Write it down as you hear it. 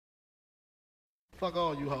Fuck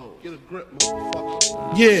all you hoes. Get a grip,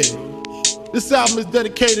 motherfucker. Yeah. This album is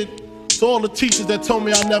dedicated to all the teachers that told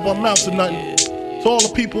me I never amount to nothing. To all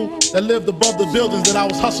the people that lived above the buildings that I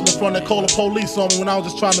was hustling from that called the police on me when I was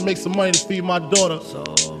just trying to make some money to feed my daughter.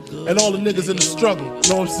 And all the niggas in the struggle. You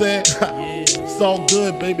know what I'm saying? It's all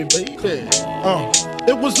good, baby.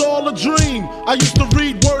 It was all a dream. I used to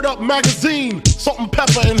read Word Up magazine, Salt and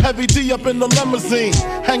Pepper and Heavy D up in the limousine,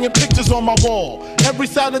 hanging pictures on my wall. Every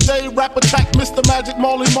Saturday, rap attack, Mr. Magic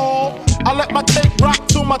Marley Marl. I let my tape rock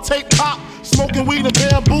till my tape pop. Smoking weed and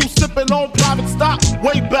bamboo, sipping on private stock.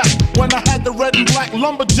 Way back when I had the red and black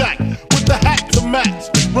lumberjack with the hat to match.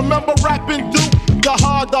 Remember rapping Duke? The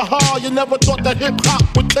hard, you never thought that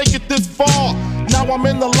hip-hop would take it this far. Now I'm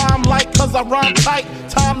in the limelight cause I rhyme tight.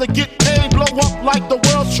 Time to get paid, blow up like the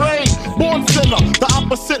world trade. Born sinner, the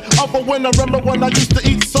opposite of a winner. Remember when I used to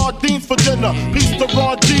eat sardines for dinner? Peace to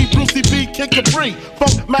Raw G, Brucey B, Kid Capri,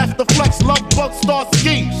 Funk Master Flex, Love Bug, Star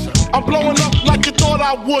Ski. I'm blowing up like you thought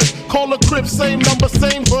I would. Call a crib, same number,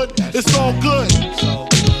 same hood. It's all good.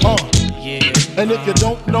 And if you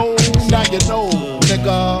don't know, now you know,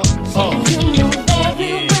 nigga. You know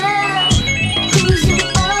very well who you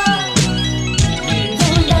are.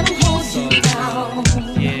 Don't let them hold you down.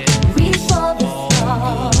 Reach for the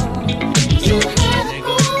stars. You have a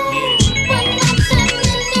goal, but not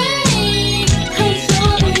suddenly. 'Cause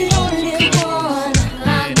you're the only one.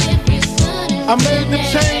 I made the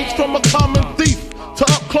change from a common thief to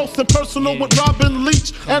up close and personal with Robin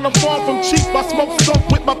Leach. And I'm far from cheap, I smoke skunk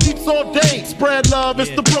with my peeps all day. Spread love,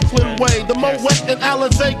 it's the Brooklyn way. The Moet and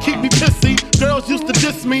Alizé keep me pissy. Girls used to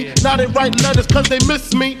diss me, now they write letters cause they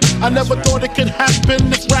miss me. I never thought it could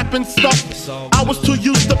happen, this rapping stuff. I was too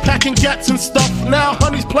used to packing gats and stuff. Now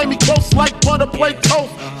honeys play me close like butter play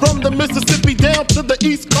toast. From the Mississippi down to the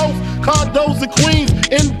East Coast. Condos in Queens,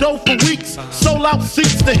 Indo for weeks. Sold out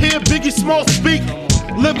seats to hear Biggie Small speak.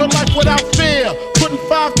 Living life without fear, putting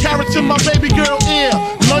 5 carats in my baby girl ear.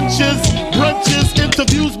 Lunches, brunches,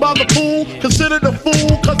 interviews by the pool. Considered a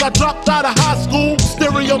fool cause I dropped out of high school.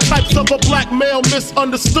 Stereotypes of a black male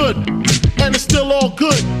misunderstood. And it's still all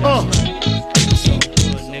good,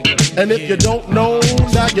 And if you don't know,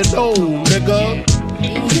 now you know, nigga.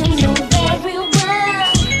 You know very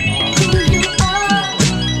well who you are.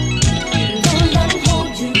 Don't let them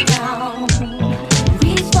hold you down.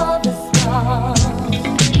 Reach for the stars.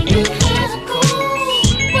 You have a goal,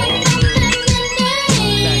 but not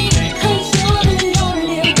suddenly. 'Cause you're the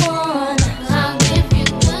only one. I'll give you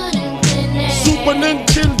good and Super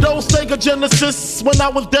Nintendo, Sega Genesis. When I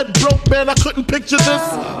was dead broke, man, I couldn't picture this.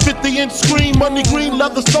 50-inch screen, money green,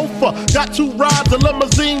 leather sofa. Got 2 rides, a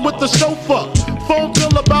limousine with the chauffeur. Phone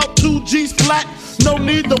bill about 2 G's flat. No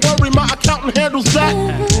need to worry, my accountant handles that.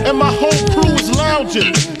 And my whole crew is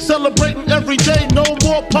lounging, celebrating every day, no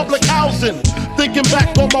more public housing. Thinking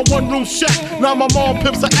back on my one-room shack. Now my mom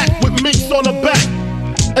pimps an act with minks on her back.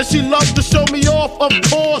 And she loves to show me off, of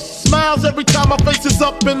course. Smiles every time my face is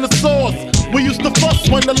up in the sauce. We used to fuss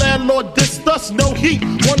when the landlord dissed us. No heat,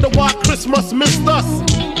 wonder why Christmas missed us.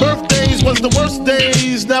 Birthdays was the worst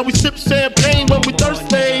days. Now we sip champagne when we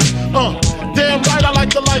thirsty. Damn right I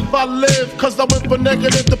like the life I live. Cause I went from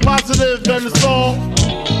negative to positive and it's all.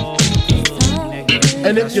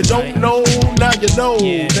 And if you don't know, now you know,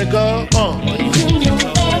 nigga. You know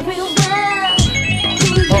very well who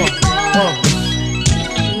you are.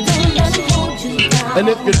 Don't let them hold you down. And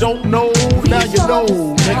if you don't know, now you know,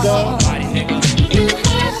 nigga. You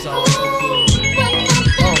have a goal, but not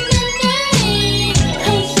suddenly.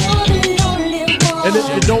 'Cause you're the only one. And if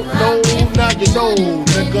you don't know, now you know,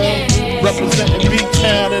 nigga. Representing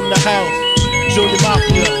B-Town in the house. Junior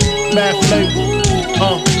Mafia, Mad Flavor.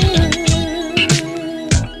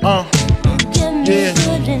 Yeah.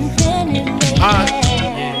 Alright.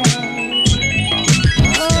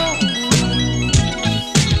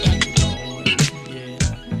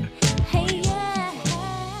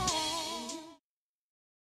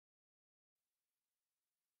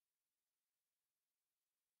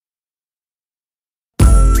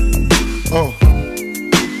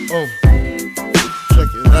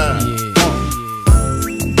 Check it out.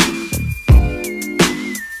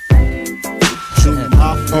 Junior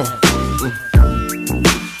Mafia.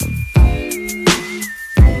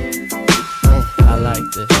 I like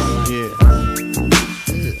this.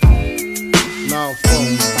 Now,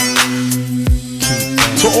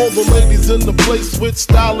 to all the ladies in the place with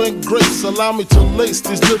style and grace, allow me to lace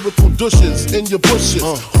these lyrical douches in your bushes.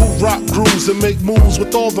 Who rock grooves and make moves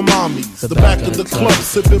with all the mommies. The back of the club,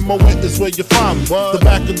 sipping Moet is where you find me. The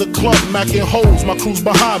back of the club, macking holes, my crew's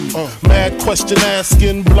behind me. Mad question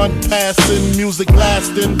asking, blunt passing, music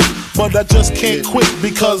lasting. But I just can't quit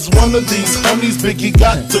because one of these honeys Biggie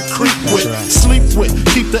got to creep with, sleep with,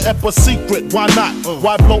 keep the ep a secret. Why not?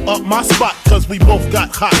 Why blow up my spot? Cause we both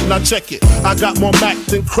got hot. Now check it. I got more Mac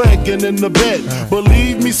than Craig and in the bed.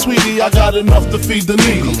 Believe me, sweetie, I got enough to feed the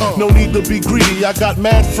needy. No need to be greedy. I got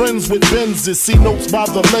mad friends with Benzes. See notes by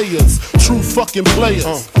the layers. True fucking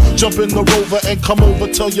players. Jump in the Rover and come over.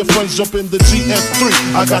 Tell your friends jump in the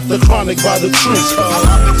GS3. I got the chronic by the tree. I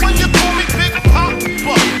love it when you call me Big Papa.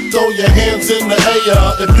 Throw your hands in the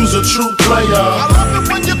air if you's a true player. I love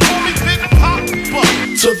it when you call me Big Papa.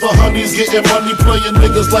 To the honeys getting money, playing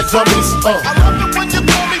niggas like dummies. I love it when you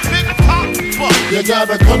call me Big Papa. You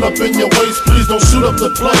got a gun up in your waist, please don't shoot up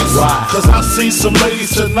the place. Cause I see some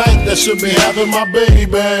ladies tonight that should be having my baby.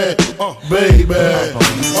 Baby.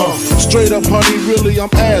 Straight up, honey, really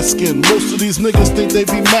I'm asking. Most of these niggas think they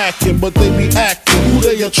be macking, but they be acting. Who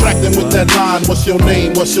they attracting with that line? What's your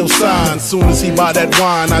name? What's your sign? Soon as he buy that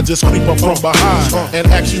wine, I just creep up from behind and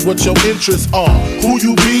ask you what your interests are. Who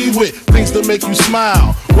you be with? Things to make you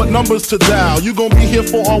smile. What numbers to dial? You gon' be here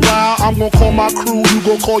for a while. I'm gon' call my crew. You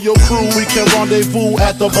gon' call your crew. We can rendezvous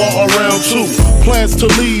at the bar around 2. Plans to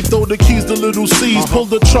leave, throw the keys to little C's. Pull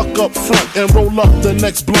the truck up front and roll up the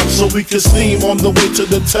next blunt so we can steam on the way to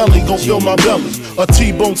the telly. Gon' fill my belly. A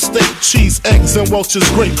T-bone steak, cheese, eggs, and Welch's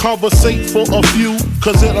grape. Conversate for a few,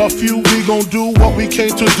 cause in a few we gon' do what we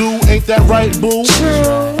came to do. Ain't that right, boo?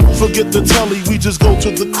 Forget the telly, we just go to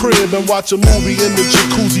the crib and watch a movie in the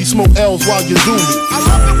jacuzzi. Smoke L's while you do me. I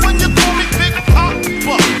love it when you call me Big Papa.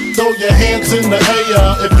 Throw your hands in the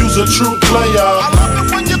air if you's a true player. I love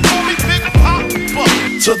it when you call me Big Papa.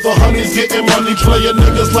 To the honeys getting money, playing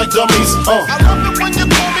niggas like dummies. I love it when you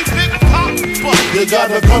call me Big Papa. You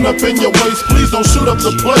got a gun up in your waist, please don't shoot up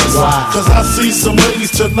the place. Cause I see some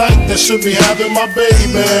ladies tonight that should be having my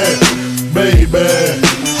baby.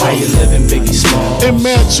 How you living, Biggie Smalls? In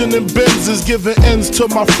mansion and Benzes, giving ends to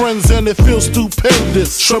my friends and it feels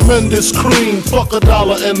stupendous. Tremendous cream, fuck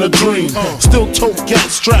 $1 and a dream. Still tote gat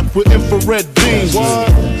strapped with infrared beams.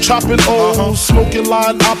 Chopping O's, smoking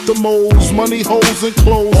line optimals, money holes and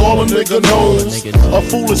clothes, all a nigga knows. A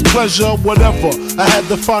foolish pleasure, whatever. I had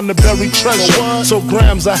to find the buried treasure, so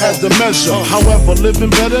grams I had to measure. However, living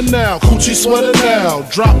better now, coochie sweater now.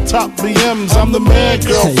 Drop top BMs, I'm the man,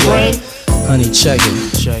 girlfriend. Honey, check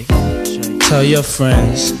it. Tell your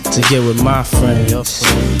friends to get with my friends.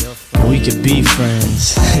 We could be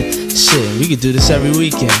friends. Shit, we could do this every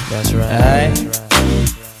weekend. That's right. Alright?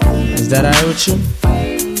 Is that alright with you?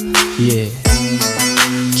 Yeah.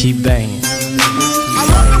 Keep banging. I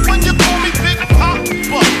love it when you call me Big Papa.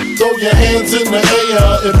 Throw your hands in the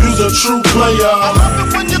air if you's a true player. I love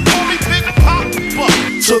it when you call me Big Papa.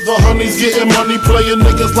 To the honeys getting money, playing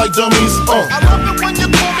niggas like dummies. I love it when you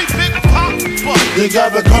call me Big Papa. You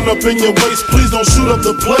got a gun up in your waist, please don't shoot up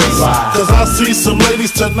the place. Cause I see some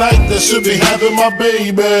ladies tonight that should be having my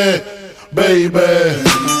baby.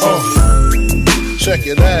 Check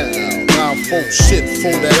it out. Now folk shit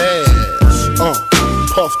for that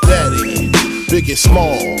ass. Puff Daddy, Biggie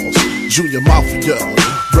Smalls, Junior Mafia,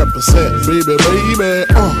 represent baby.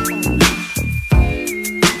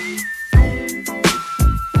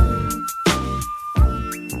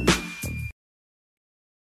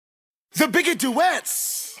 The Biggie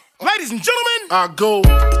Duets. Ladies and gentlemen, I go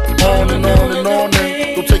on and on and on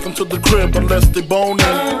and don't take them to the crib unless they boning.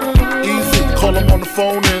 Easy, call them on the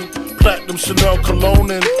phone and platinum Chanel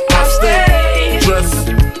cologne and I stay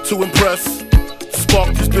dressed to impress,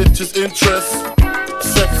 spark these bitches' interest.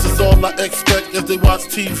 Sex is all I expect as they watch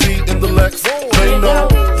TV in the Lex. They know,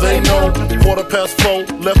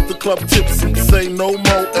 4:15, left the club tipsy, say no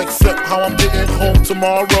more, except how I'm getting home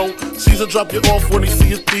tomorrow. Caesar drop you off when he see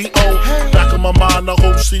his P.O. Back in my mind, I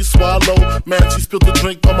hope she swallow. Man, she spilled the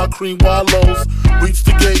drink on my cream wallows. Reached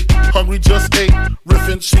the gate, hungry just ate.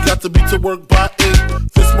 Riffin', she got to be to work by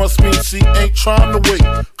 8. This must mean she ain't trying to wait.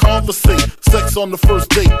 Conversate, sex on the first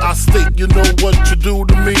date. I state, you know what you do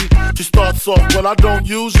to me. She starts off, well I don't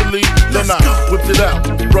usually. Then I whipped it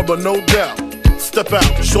out, rubber no doubt. Step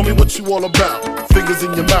out, show me what you all about. Fingers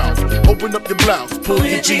in your mouth, open up your blouse, pull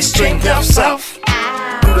your G-string down south.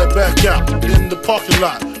 Do that back out in the parking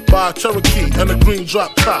lot. Buy a Cherokee and a green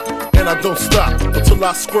drop top. And I don't stop until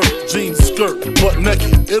I squirt. Jeans, skirt, butt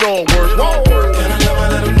naked, it all works. and I love my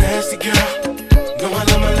little nasty girl. No, I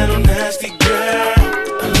love my little nasty girl.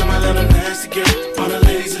 I love my little nasty girl. All the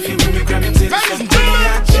ladies, if you with me, grab your titties.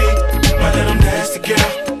 B.I.G.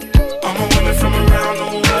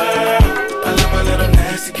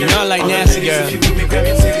 You know I like nasty girl. I need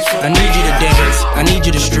you to dance, I need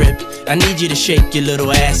you to strip, I need you to shake your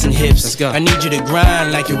little ass and hips. Let's go. I need you to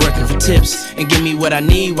grind like you're working for tips, and give me what I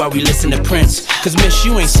need while we listen to Prince. Cause miss,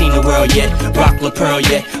 you ain't seen the world yet. Rock La Pearl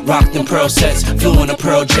yet, rock them pearl sets, flew in a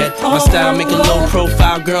pearl jet. My style make a low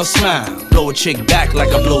profile girl smile, blow a chick back like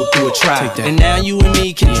I blow through a trial. And now you and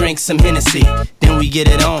me can drink some Hennessy, then we get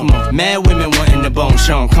it on. Mad women wanting the bone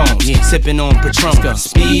Sean Combs, sipping on Patron,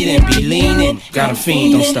 speed and be leaning, got 'em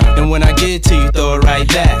fiending. Don't stop. And when I get it to you, throw it right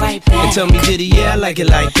back, and tell me, Diddy, yeah, I like it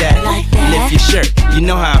like that. Lift your shirt, you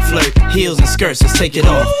know how I flirt. Heels and skirts, let's take it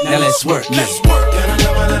off. Now let's work. Let's work. Gotta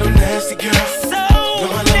love my little nasty girl. Love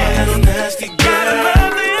my little nasty girl. Gotta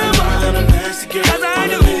love my little nasty girl. Cause I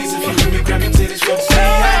do. Ladies, if you hear me, grab your titties from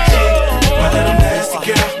B.I.G. My little nasty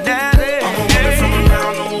girl. I'm a woman from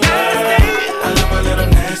around the world. I love my little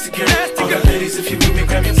nasty girl. All the ladies, if you hear me,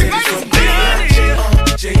 grab your titties from B.I.G.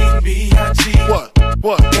 J.B.I.G.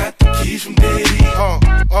 What? Got the keys from Diddy.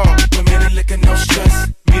 Women and liquor, no stress.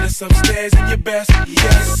 Meet us upstairs in your best.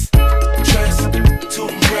 Yes. Dress to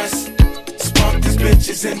impress. Spark these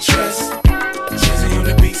bitches' interest. Jazzy on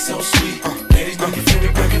the beat, so sweet. Ladies, know you feel me,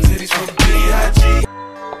 grab your titties from B.I.G.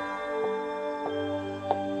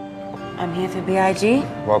 I'm here for B.I.G.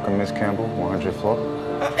 Welcome, Miss Campbell, 100th floor.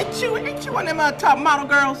 Ain't you one of them top model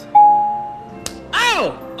girls?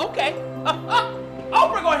 Oh, okay.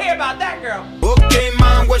 Oprah gonna hear about that girl. Okay,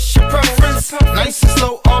 mom, what's your preference? Nice and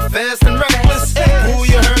slow, or fast and reckless? Who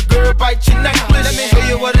you heard, girl, bite your necklace. Let me show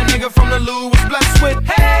you what a nigga from the Lou was blessed with.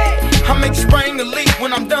 Hey, I make you spring the leak.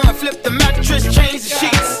 When I'm done, flip the mattress, change the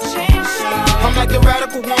sheets. I'm like the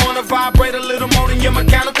radical one, I vibrate a little more than your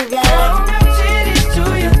mechanical one.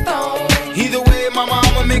 Either way, mama,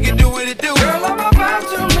 I'ma make it do what it do. Girl, I'm about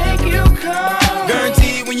to make you come.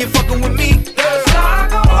 Guaranteed when you're fucking with me. I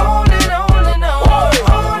go on and on and on.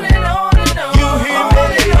 On and on and on. You hear me?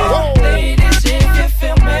 Ladies, if you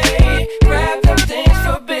feel me, grab them things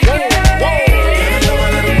for Big A. Gotta love my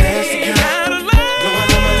little nasty girl. Gotta love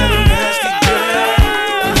my little nasty girl.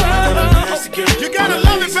 My little nasty girl. You gotta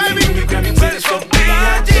love it, baby. Grab your titties for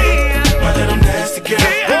B.I.G. My little nasty girl.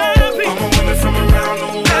 I'm a woman from around the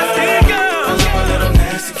world. I love my little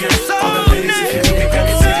nasty girl. All the ladies, if you hear me, grab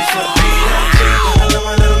your titties for B.I.G. I love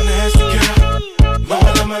my little nasty girl. I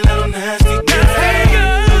love my little nasty girl. I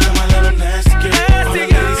love my little nasty girl. All the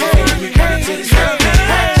ladies, if you hear me, grab your titties for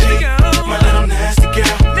B.I.G. My little nasty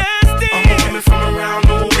girl. I'm a woman from around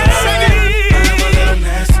the world. I love my little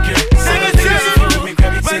nasty girl. All the ladies, if you hear me,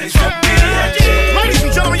 grab your titties for B.I.G. Ladies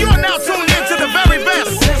and gentlemen, you are now tuned in to the very best.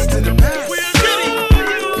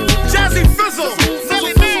 Jazzy Fizzle,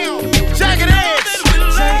 Nelly Neal, Jagged Edge,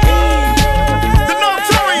 The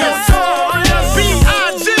Notorious,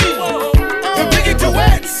 B.I.G., The Biggie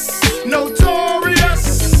Duets, Notorious,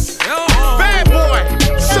 Bad Boy,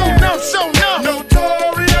 Show No,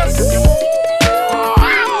 Notorious,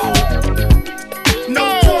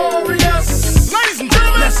 Notorious. Ladies and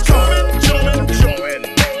gentlemen, let's go.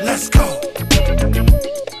 Let's go.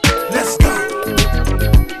 Let's go.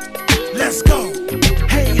 Let's go.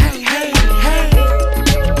 Hey, hey, hey, hey.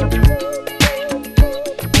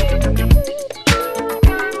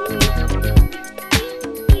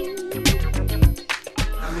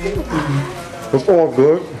 It's all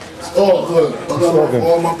good. It's all good. I love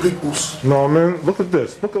all my peoples. No, man, look at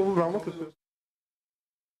this. Look at this.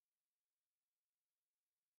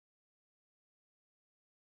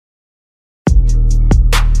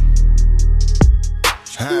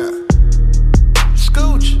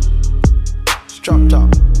 Scooch. Drop top.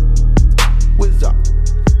 Whiz up.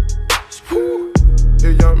 Yeah,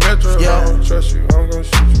 young Metro, I don't trust you. I'm gonna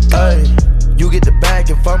shoot you. Ay, you get the bag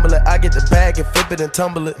and fumble it. I get the bag and flip it and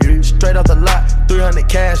tumble it. Straight off the lot, 300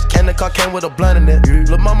 cash. And the car came with a blunt in it.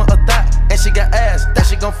 Lil' mama a thot, and she got ass. That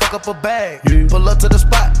she gon' fuck up a bag. Pull up to the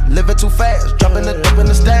spot, living too fast. Dropping the dope in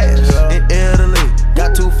the stash. In Italy,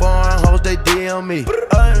 got too foreign hoes, they DM me.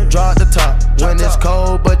 Draw the top when it's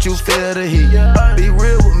cold, but you feel the heat. Be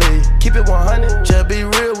real with me, keep it 100. Just be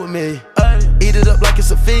real with me. Eat it up like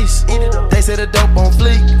it's a feast. They say the dope on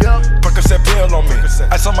fleek. Percocet pill on me.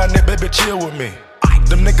 I saw my nigga, baby, chill with me.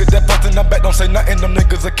 Them niggas that post in the back don't say nothing, them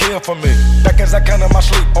niggas a kill for me. Back as I count in my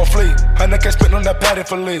sleep, on fleek. 100K spit on that patty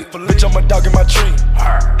for lead. Bitch, I'm a dog in my tree.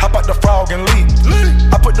 Hop out the frog and leap.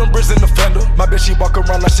 I put them bricks in the fender. My bitch, she walk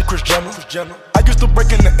around like she Kris Jenner. I used to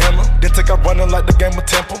break in the Emma, then take out running like the game of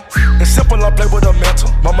Temple. It's simple, I play with a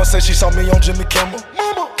mantle. Mama say she saw me on Jimmy Kimmel.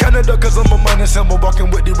 Canada, cause I'm a money symbol.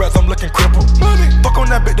 Walking with the rats, I'm looking crippled. Fuck on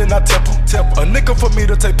that bitch, then I tip her. A nickel for me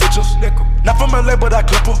to take pictures. Not from LA, but I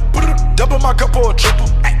clip her. Double my cup or a triple.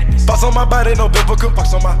 Box on my body, no biblical.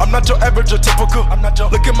 I'm not your average or typical.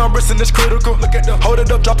 Look at my wrist and it's critical. Hold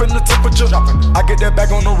it up, dropping the temperature. I get that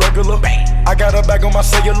bag on the regular. I got a bag on my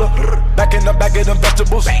cellular. Back in the bag of them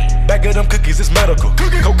vegetables. Bag of them cookies, it's medical.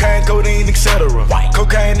 Cocaine, codeine, etc.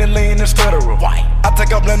 Cocaine and lean is federal. I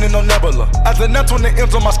take out blending on Nebula. As the next one, it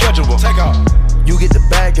ends on my schedule. Take off. You get the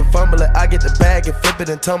bag and fumble it, I get the bag and flip it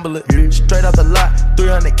and tumble it. Straight out the lot,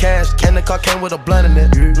 300 cash, and the car came with a blunt in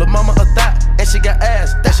it. Lil' mama a thot, and she got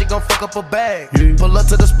ass, that she gon' fuck up a bag. Pull up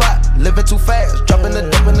to the spot, living too fast, dropping the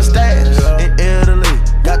dip in the stash. In Italy,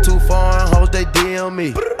 got 2 foreign hoes, they DM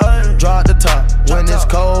me. Draw at the top, when it's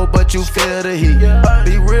cold, but you feel the heat.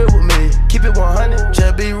 Be real with me, keep it 100,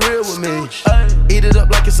 just be real with me. Eat it up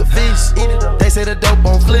like it's a feast, they say the dope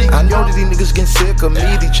on fleek. I know that these niggas getting sick of me,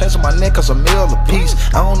 these chains on my neck cause a meal a piece.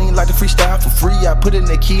 I don't even like to freestyle for free, I put in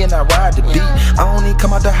the key and I ride the beat. I don't even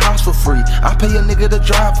come out the house for free, I pay a nigga to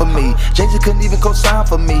drive for me. Jay-Z couldn't even co-sign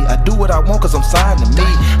for me, I do what I want cause I'm signed to me.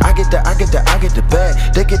 I get the bag,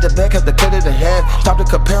 they get the bag, have to cut it in half. Stop the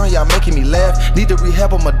comparing, y'all making me laugh. Need to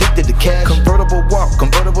rehab, I'm addicted to cash. Convertible walk,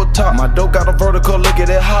 convertible talk, my dope got a vertical, look at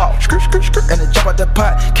that hawk. And it jump out that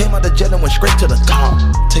pot, came out the jet and went straight to the top.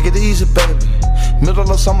 Take it easy, baby, middle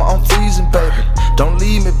of summer, I'm freezing, baby. Don't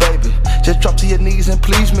leave me, baby, just drop to your knees and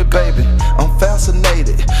please me, baby. I'm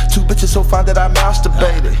fascinated, 2 bitches so fine that I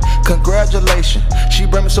masturbated. Congratulations, she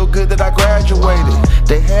brought me so good that I graduated.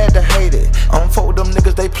 They had to hate it, I don't fuck with them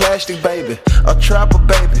niggas, they plastic, baby. A trapper,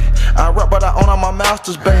 baby, I rap but I own all my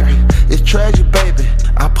masters, baby. It's tragic, baby,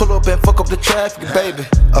 I pull up and fuck up the traffic, baby.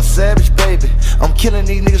 A savage, baby, I'm killing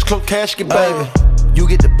these niggas, close casket, baby. You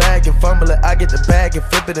get the bag and fumble it, I get the bag and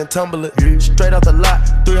flip it and tumble it. Straight out the lot,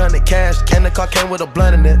 300 cash, and the car came with a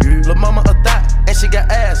blunt in it. Lil' mama a thot, and she got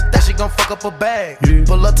ass, that she gon' fuck up a bag.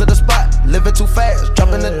 Pull up to the spot, living too fast,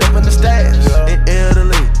 dropping the dip in the stash. In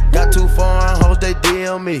Italy, got 2 foreign hoes, they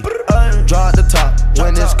DM me. Draw at the top,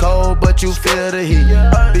 when it's cold, but you feel the heat.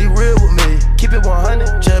 Be real with me, keep it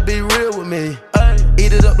 100, just be real with me.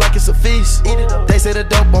 Eat it up like it's a feast, they say the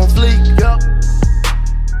dope on fleek.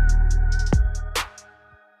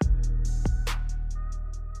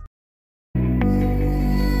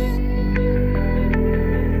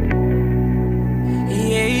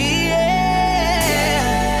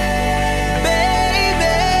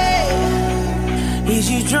 Is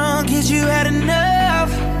you drunk? Is you had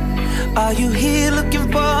enough? Are you here looking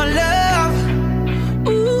for love?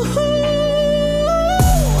 Ooh,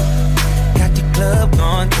 got the club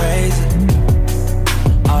going crazy.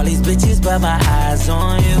 All these bitches, but my eyes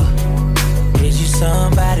on you. Is you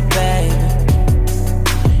somebody, baby?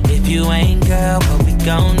 If you ain't, girl, what we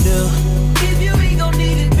gon' do? If you ain't gon'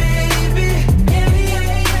 need it, baby.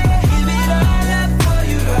 Give it all up for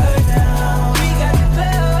you right now. We got the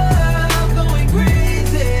club going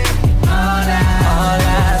crazy. All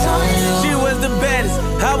eyes on you. She was the baddest,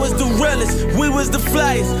 I was the realest. We was the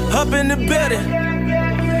flyest, up in the building.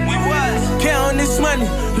 We was counting this money,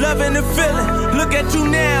 loving the feeling. Look at you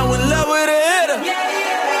now, in love with a hitter.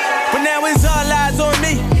 But now it's all eyes on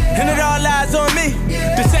me, and it all lies on me.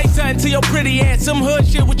 To say something to your pretty ass, some hood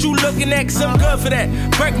shit, what you looking at, cause I'm good for that.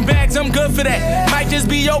 Birkin bags, I'm good for that. Might just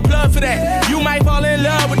be your blood for that. You might fall in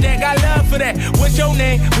love with that, got love for that. What's your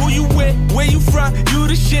name, who you with, where you from, you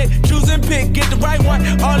the shit. Choose and pick, get the right one.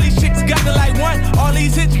 All these chicks got the like one, all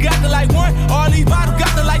these hits got the like one. All these bottles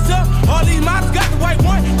got the lights up, all these models got the white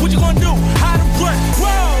one. What you gonna do, how to run,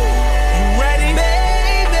 whoa. You ready?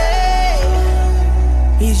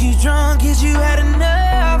 Baby, is you drunk, is you had enough?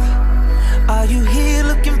 Are you here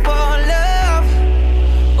looking for love?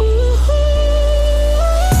 Ooh,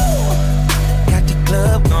 got the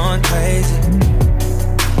club going crazy.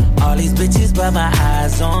 All these bitches, but my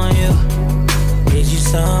eyes on you. Is you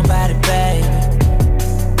somebody, baby?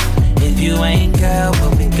 If you ain't, girl,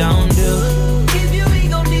 what we gon' do? If you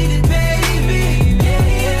ain't gon' need it, baby. Give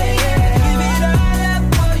it all up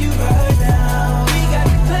for you right now. We got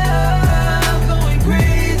the club going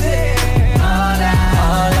crazy. All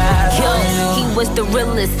eyes on you. He was the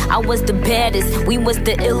realest, I was the baddest, we was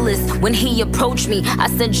the illest. When he approached me, I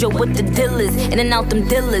said, yo, what the deal is? In and out them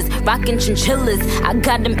dealers, rockin' chinchillas. I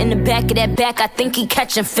got him in the back of that back, I think he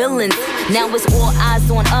catching feelings. Now it's all eyes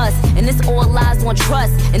on us, and it's all lies on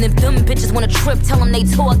trust. And if them bitches wanna trip, tell them they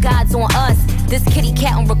tour guides on us. This kitty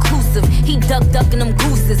cat on reclusive, he ducking them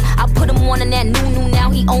gooses. I put him on in that new, now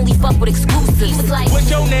he only fuck with exclusives. He was like, what's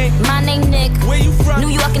your name? My name Nick. Where you from? New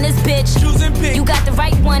York and this bitch. Choose and pick. You got the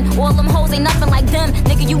right one, all them hoes ain't nothing like them.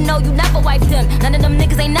 Nigga, you know you never wipe them. None of them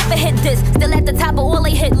niggas ain't never hit this. Still at the top of all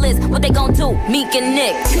they hit lists. What they gon' do? Meek and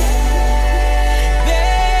Nick. Baby,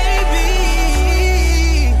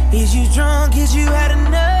 drunk, is you had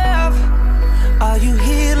enough? Are you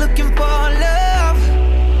here looking for love?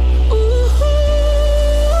 Ooh,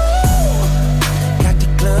 got the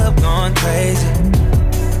club going crazy.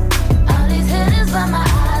 All these hitters got my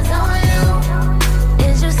eyes on you.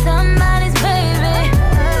 Is you somebody's baby?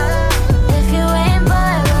 If you ain't,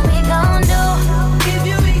 boy, what we gon' do? If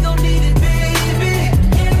you ain't gon' need it, baby.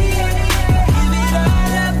 Give it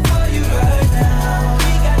all up for you right now.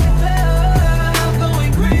 We got the club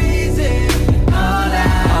going crazy. All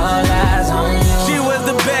eyes on you. She was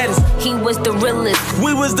the baddest. He was the realest.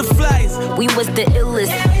 We was the flyest. We was the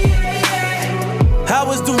illest. I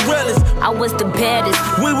was the realest. I was the baddest.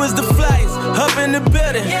 We was the flyest. Up in the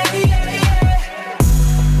building.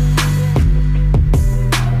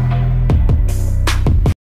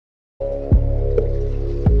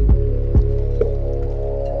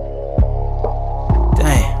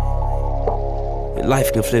 Damn. Your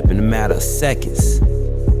life can flip in a matter of seconds.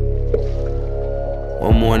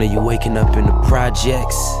 One morning you waking up in the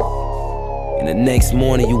projects, and the next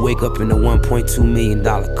morning you wake up in a $1.2 million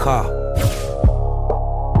car.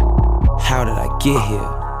 How did I get here?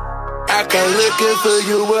 I come looking for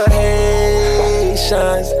you with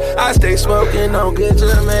Haitians. I stay smoking on good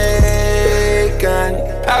Jamaican.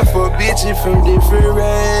 I fuck bitches from different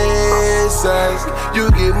races. You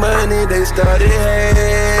get money, they started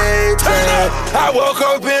hating. I woke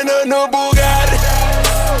up in a new Bugatti.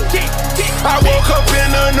 I woke up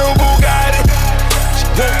in a new Bugatti.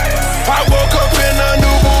 I woke up in a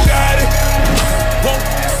new Bugatti.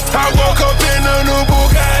 I woke up in a new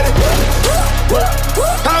Bugatti.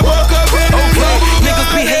 I woke up in a new Bugatti. Niggas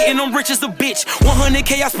be hating, I'm rich as a bitch.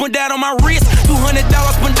 100K I spent that on my wrist. $200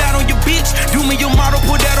 spent that on your bitch. Do me your model,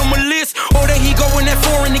 put that on my list. Or there he going that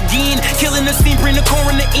foreign again. Killing the scene, bring the core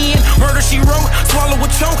in the end. Murder she wrote, swallow a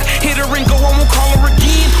choke. Hit her and go, I won't call her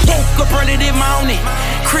again. Woke up running it mounted.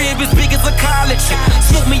 Crib as big as a college.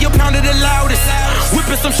 Smoke me a pound of the loudest.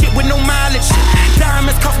 Whipping some shit with no mileage.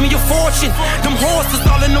 Diamonds cost me a fortune. Them horses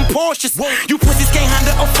all in them Porsches. You pussies can't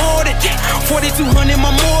handle afford it. 4,200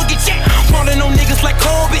 my mortgage. Ballin' on niggas like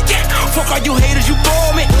Corbett. Fuck all you haters, you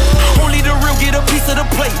bore me. Only the real get a piece of the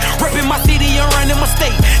plate. Reppin' my city and running my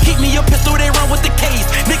state. Keep me a pistol, they run with the case.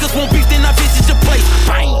 Niggas won't beef, then I visit your place.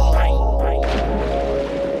 Bang.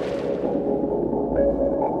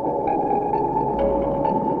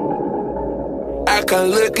 I come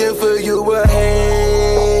looking for you with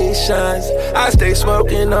Haitians. I stay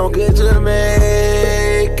smoking on good Jamaican.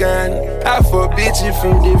 I fuck bitches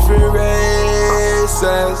from different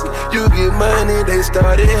races. You get money, they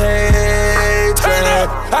started hating.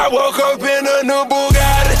 I woke up in a new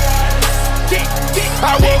Bugatti.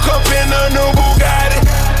 I woke up in a new Bugatti.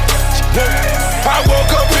 I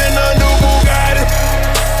woke up in a new Bugatti.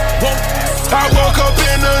 I woke up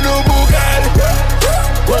in a new Bugatti.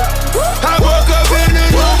 I woke up in a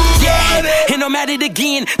new Bugatti. Yeah, and I'm at it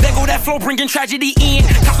again. There go that flow, bringing tragedy in.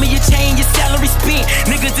 Cop me a chain, your salary spent.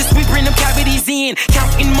 Niggas this week bring them cavities in.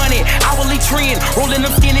 Counting money, hourly trend. Rolling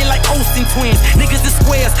them skinny like Olsen twins. Niggas is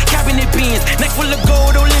squares, cabinet bins. Neck full of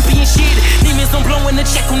gold, Olympian shit. Demons, I'm blowing the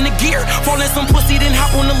check on the gear. Falling some pussy, then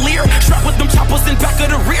hop on the leer. Strap with them choppers in back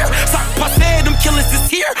of the rear. Sock said them killers is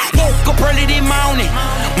here. Woke up early this morning.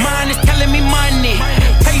 Mine is telling me money.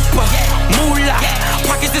 Paper, moolah.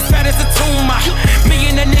 Pockets as fat as a tumor. Me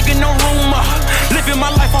and that nigga, no rumor. Living my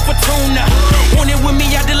life off a tuna. Want it with me,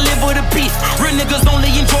 I deliver the beef. Real niggas only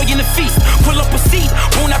enjoying the feast. Pull up a seat,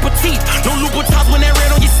 bon appetit. No Louboutins when that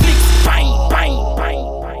red on your sleep. Bang, bang, bang,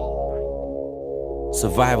 bang.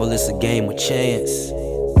 Survival is a game with chance.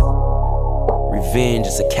 Revenge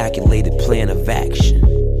is a calculated plan of action.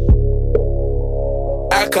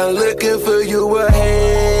 I come looking for you with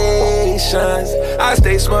Haitians. I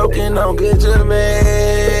stay smoking on good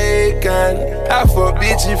Jamaican. I fuck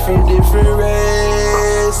bitches from different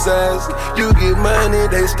races. You get money,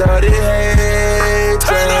 they started hating.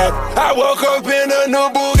 I woke up in a new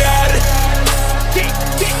Bugatti.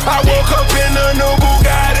 I woke up in a new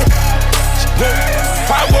Bugatti.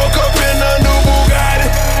 I woke up in a new Bugatti.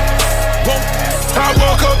 I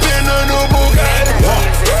woke up in a new Bugatti.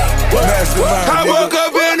 I woke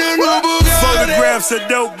up in a new Bugatti. Photographs of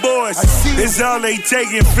dope boys. It's all they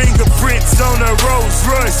taking. Fingerprints on a Rolls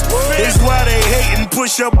Royce. It's why they hating.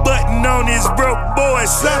 Push a button on his broke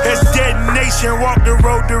boys. As detonation, walk the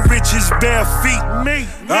road to riches bare feet.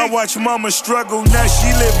 I watch mama struggle, now she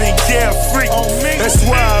living carefree. That's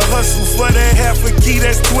why I hustle for that half a key,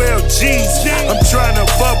 that's 12 G's. I'm trying to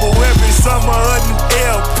bubble every summer a new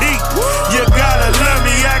LP. You gotta love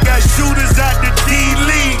me, I got shooters out the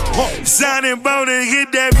D-League. Signing bone and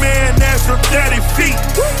hit that man ass from 30 feet.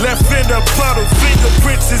 Left in the puddle,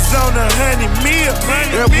 fingerprints is on 100 mil.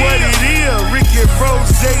 That's what it is. Ricky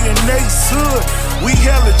Rose and Ace Hood, we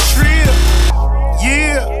hella trill.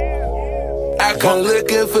 Yeah. I come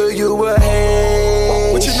looking for you a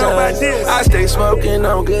hand. What you know about this? I stay smoking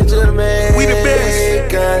on good Jamaican. We the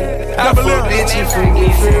best. I fuck bitches from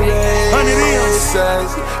different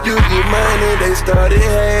races. You get money, they started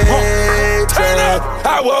hating.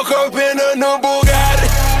 I woke up in a new Bugatti.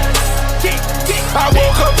 I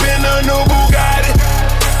woke up in a new Bugatti.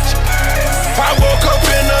 I woke up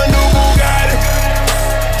in a new Bugatti.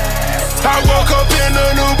 I woke up in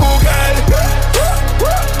a new Bugatti.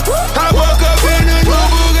 I woke up in a new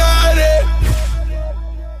Bugatti.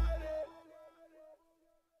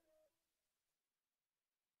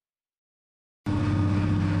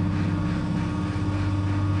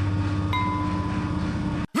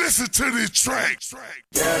 Listen to this track.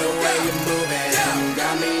 Girl, the way you moving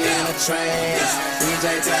got me in a trance.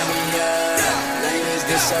 DJ, turn me up. Ladies,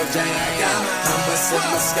 this your jam. I'ma sip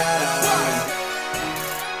Moscato,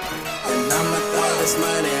 and I'ma throw this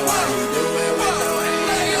money while you do it with no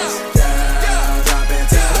hands. Girl, drop it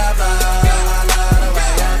to the floor. I love the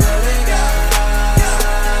way you put it down.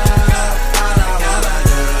 All I wanna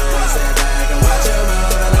do is sit back and watch you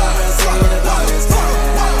move and love and see the boys come.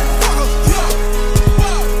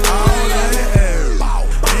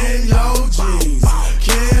 In your jeans,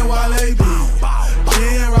 Ken Wale B,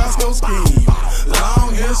 Ken Roscoe scheme.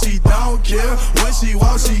 Long hair, she don't care. When she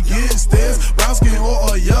walks, she gets stairs. Brown skin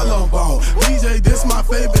or a yellow bone. DJ, this my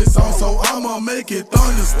favorite song, so I'ma make it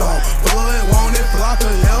thunderstorm. Blood want it, flock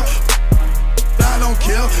of hell. I don't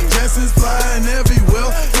care. Jessens flying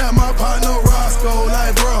everywhere. Got my partner Roscoe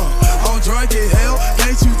like, bro, I'm drunk in hell.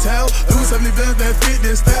 Can't you tell? 270 bands that fit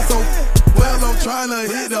this stat so well. I'm tryna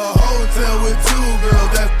hit a hotel with two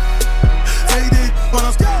girls that take it when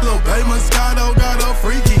I'm little baby Moscato got a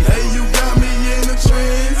freaky. Hey, you got me in the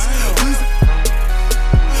trance. Please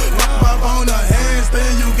pop on the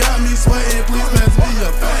handstand. You got me sweating. Please pass me a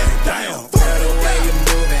bag. Damn. Girl, the way you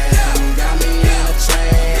moving got me in a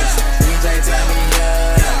trance. DJ, turn me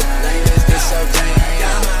up. Ladies, this your jam.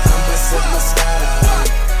 I'ma sip Moscato,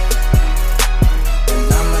 and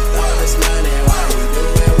I'ma throw this money while you do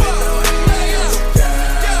it with no hands.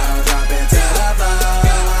 Girl, drop it to the floor.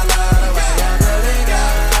 I love the way you put it down.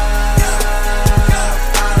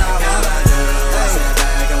 All I wanna do is sit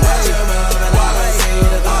back and watch you move and love and see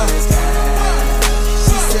the boys come.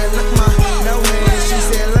 She said, look my no hands. She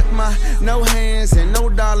said, look my no hands. And no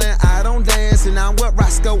darling, I don't dance. And I'm with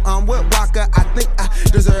Roscoe, I'm with Walker. I think I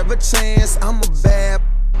deserve a chance. I'm a bad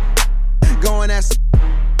going at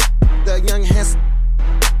the young hands.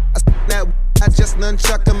 I just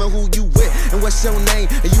nunchuck him and who you with and what's your name?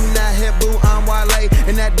 And you not hip, boo, I'm Wale.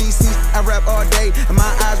 And that DC, I rap all day. And my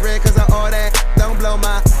eyes red cause I all that. Don't blow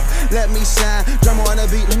my, let me shine. Drum on the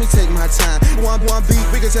beat, let me take my time. One beat,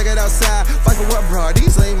 we can take it outside. Fight for what, bro?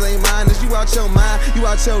 These lame minders. You out your mind, you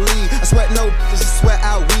out your league. I sweat no, just sweat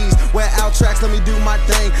out weeds. Wear out tracks, let me do my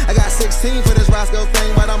thing. I got 16 for this Roscoe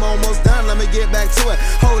thing, but I'm almost done. Let me get back to it.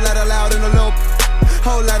 Whole lot of loud and a low.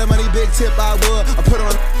 Whole lot of money, big tip, I would. I put on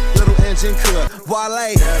a little engine could.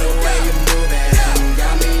 Wale. Girl, the way you moving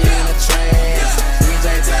got me in a trance. DJ,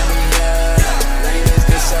 turn me up. Ladies,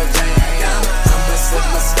 this your jam. I'ma sip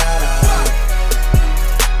Moscato,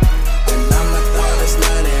 and I'ma throw this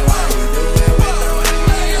money while you do it with no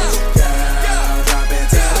hands. Girl, drop it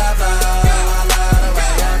to the floor. I love the way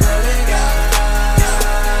you put it down.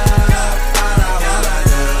 All I wanna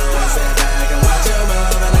do is sit back and watch you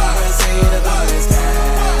move and love and see the boys come.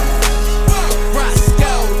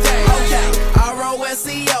 Roscoe Day, okay.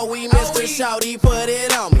 R-O-S-C-O, we Mr. Shorty, put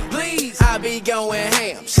it on me. Please, I be going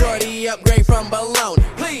ham. Shorty upgrade from bologna.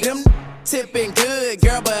 Please, them tipping good,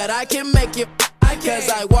 girl, but I can make it. Cause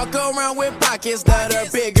I walk around with pockets that are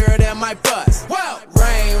bigger than my bust.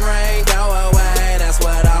 Rain, rain, go away. That's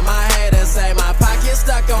what all my haters say. My pocket's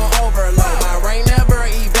stuck on overload. My rain never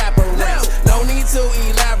evaporates. No need to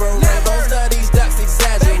elaborate. Most of these ducks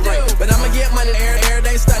exaggerate. But I'ma get money air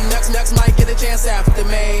day stun. Nuts might get a chance after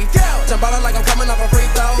me. Jump out like I'm coming off a free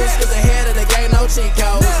throws. Cause ahead of the game, no cheat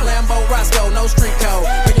codes. Lambo Roscoe, no street code.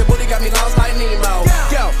 And your booty got me lost like Nemo.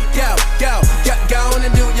 Go on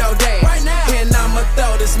and do your dance. And I'ma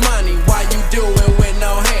throw this money while you do it with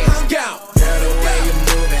no hands. Go. Girl, the way you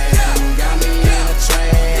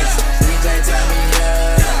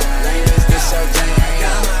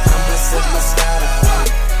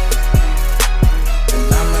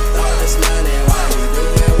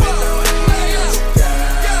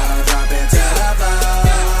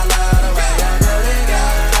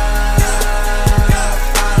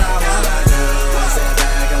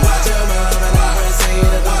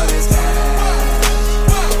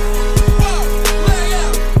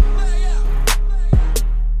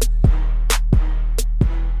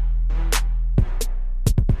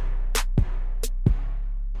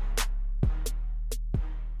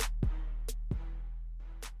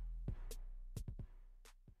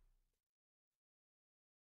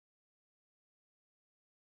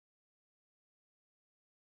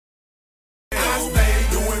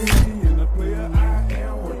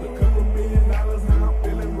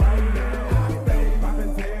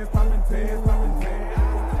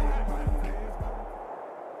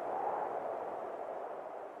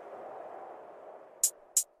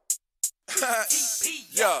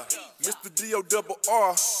Mr.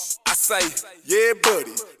 D-O-double-R. I say, yeah,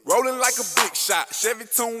 buddy. Rolling like a big shot. Chevy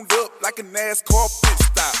tuned up like a NASCAR pit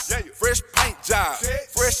stop. Fresh paint job,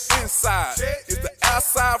 fresh inside. Is the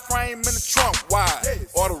outside frame in the trunk wide?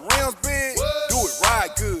 Or the rims big? Do it right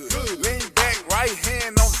good. Lean back, right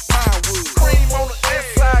hand on the pine wood. Cream on the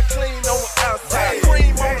inside, clean on the outside.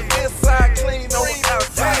 Cream on the inside, clean on the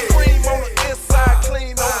outside. Cream on the inside,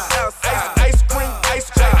 clean on the outside.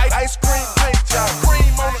 Ice cream paint job.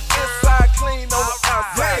 Cream on the inside, clean on the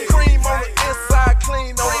outside. Cream on the inside,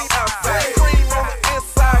 clean on the outside. Cream on the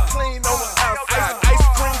inside, clean on the outside.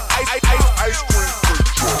 Ice cream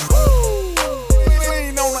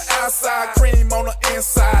clean on the outside, cream on the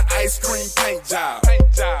inside. Ice cream paint job.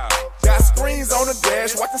 Got screens on the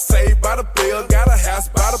dash, watching Saved by the Bell. Got a house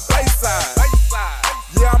by the Bayside.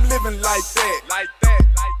 Yeah, I'm living like that.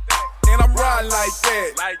 And I'm riding like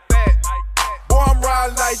that. Boy, I'm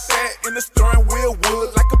riding like that. In the steering wheel wood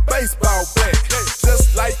like a baseball bat.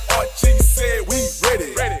 Just like Archie said, we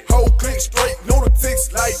ready. Whole click straight,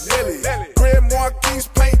 lunatics like Nelly. Grand Marquis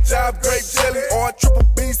paint job, grape jelly. Or triple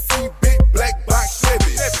BC, big black box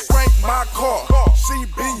Chevy. Crank my car, she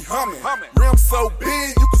be humming. Rim so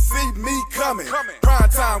big, you can see me coming. Prime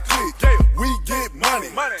time click, we get money.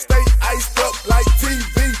 Stay iced up like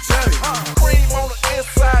TV Johnny. Cream on the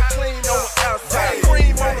inside, clean on the outside.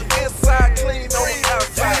 Cream on the inside, clean on the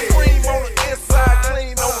outside. Cream on the inside,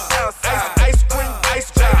 clean on the outside.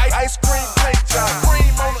 Ice cream paint job.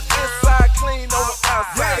 Cream on the inside, clean on the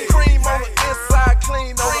outside. Cream on the inside,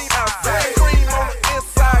 clean on the outside. Cream on the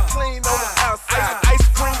inside, clean on the outside. Ice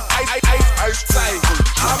cream.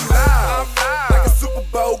 I'm live, like a Super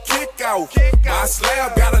Bowl kickoff. My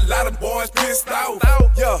slab got a lot of boys pissed off.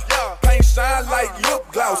 Yeah, paint shine like lip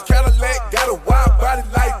gloss. Cadillac got a wide body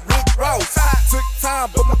like Rick Ross. Took time,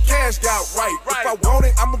 but my cash got right. If I want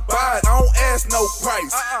it, I'ma buy it. I don't ask no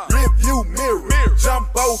price. Rear view mirror,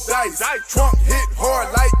 jumbo dice. Trunk hit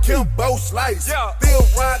hard like Kimbo Slice. Still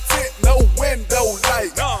ride tent, no window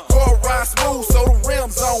light. Car ride smooth, so the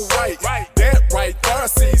rims on right. That right there,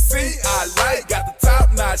 CC, I like. Got the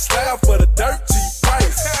top notch slab for the dirt cheap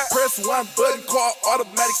price. Press one button, car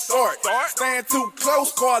automatic start. Stand too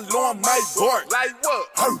close, car alarm might bark. Like what?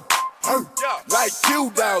 Like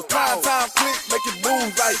Q-Dog, time click, make it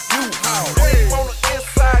move like U-Haul. Cream on the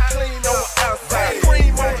inside, clean on the outside.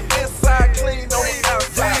 Cream on the inside, clean on the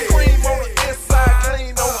outside. Cream on the inside,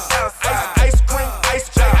 clean on the outside. Ice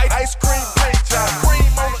cream paint job.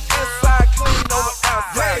 Cream on the inside, clean on the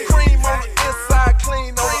outside. Cream on the inside,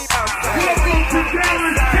 clean on the outside. Welcome to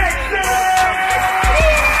Gangsta.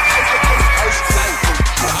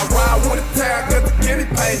 I ride with a tag, got the guinea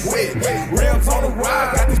pig wet. Rims on the ride,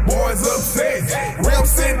 got these boys upset. Rims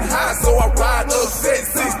sitting high, so I ride upset.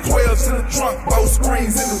 612s in the trunk, both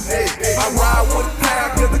screens in the deck. I ride with a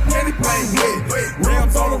tag, got the guinea pig wet.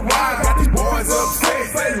 Rims on the ride, got these boys upset.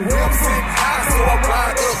 Rims sitting high, so I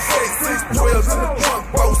ride upset. 612s in the trunk,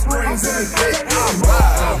 both screens in the deck. I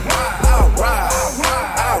ride,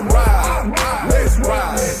 let's ride.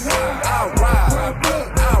 I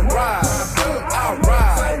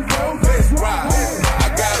ride, let's ride. I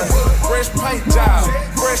got a fresh paint job,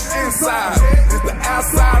 fresh inside. It's the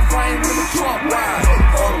outside frame in the trunk ride.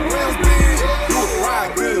 On the rims big, do it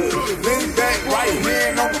ride good. Lean back, right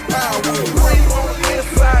hand on the power wheel. Cream on the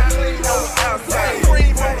inside, clean on the outside.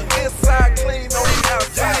 Cream on the inside, clean on the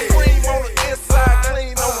outside. Cream on the inside,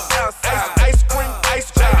 clean on the outside.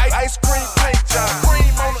 Ice cream paint job.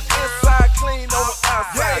 Cream on the inside, clean on the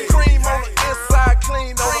outside. Cream on the inside,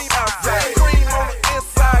 clean on the outside. Cream on the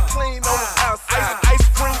inside, clean on the outside. Ice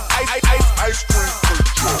cream paint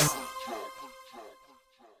job.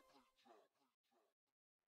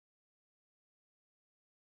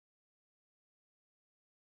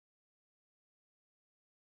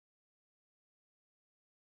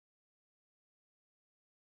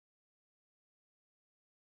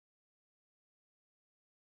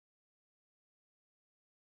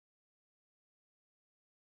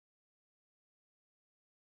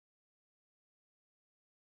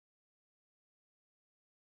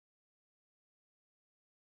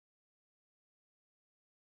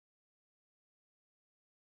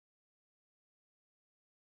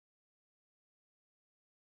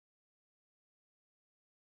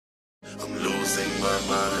 I'm losing my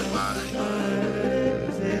mind.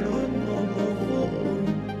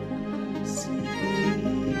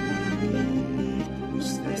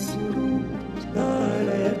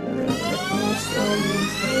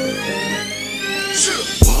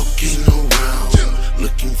 Walking around,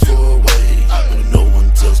 looking for a way, but no one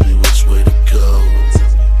tells me which way to go.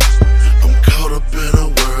 I'm caught up in a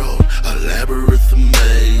world, a labyrinth, a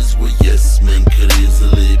maze where yes men could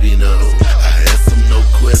easily be known.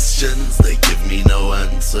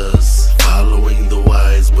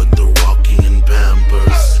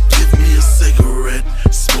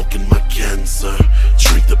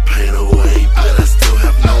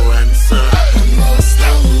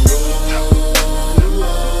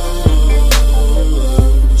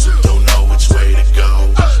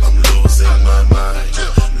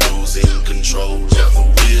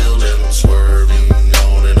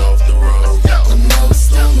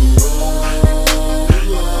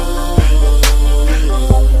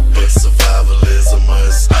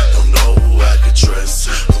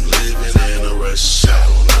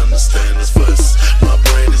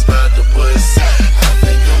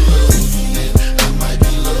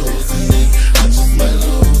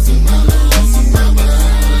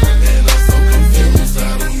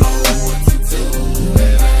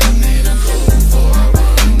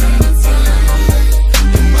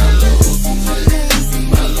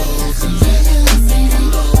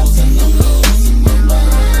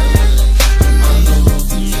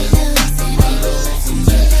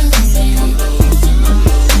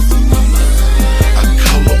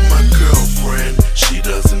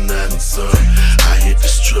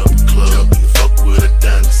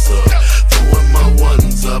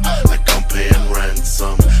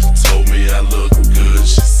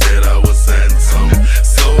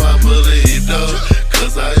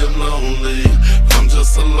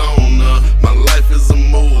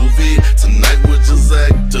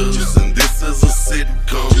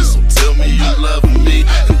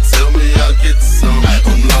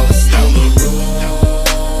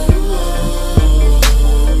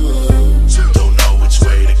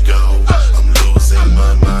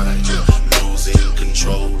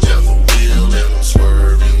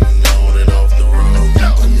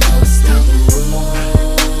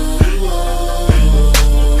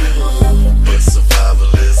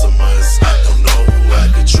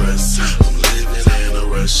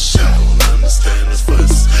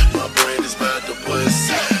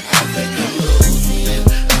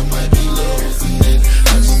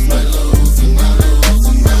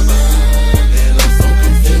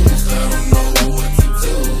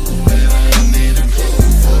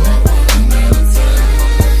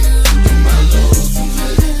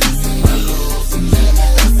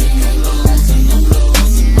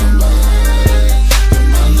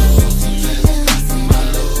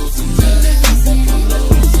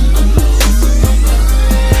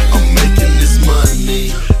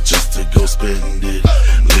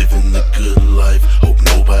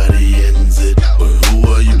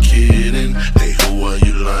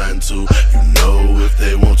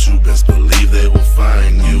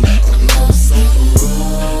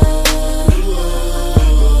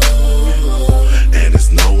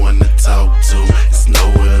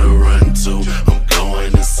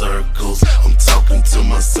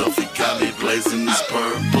 poison is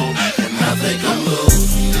purple, and I think I'm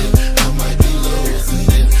losing it. I might be losing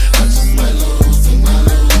it. I just might losing my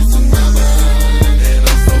mind, and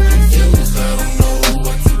I'm so confused. I don't know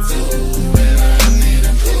what to do, and I need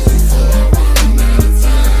a clue before I run out of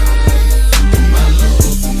time. Am I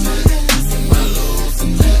losing it? Am I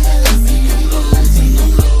losing it? I think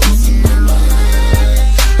I'm losing my mind.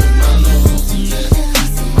 Am I losing it?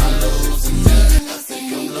 Am I losing it? I think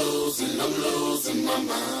I'm losing my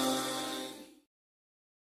mind.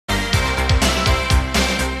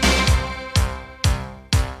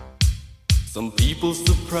 Some people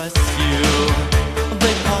suppress you,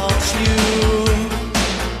 they part you,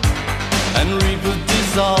 and reap a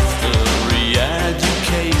disaster.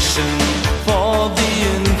 Re-education for the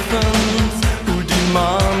infants who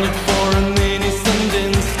demand it for an innocent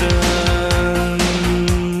instant.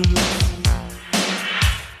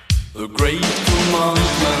 The great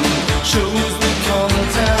commandment shows the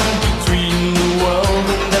content between the world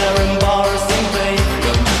and their embarrassing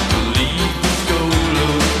pavement. Believe the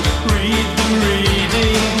scholars, read the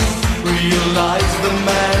readings, realize the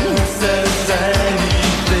man who says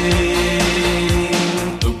anything.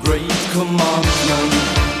 The great commandment.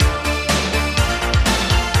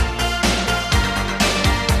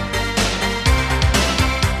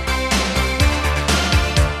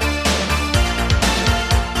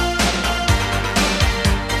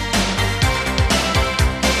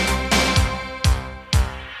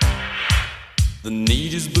 The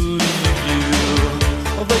need is believe you,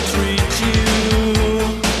 or they treat you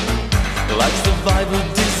like survival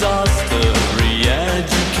disaster.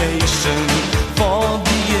 Re-education for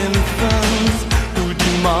the infants who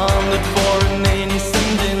demand it for an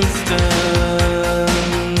innocent instant.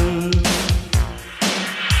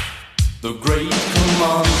 The great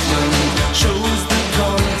commandment shows the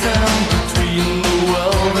content between the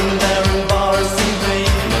world and their embarrassing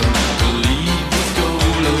pavement. Believe the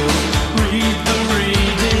scholars, read the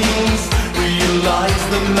readings, realize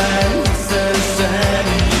the man who says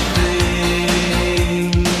anything.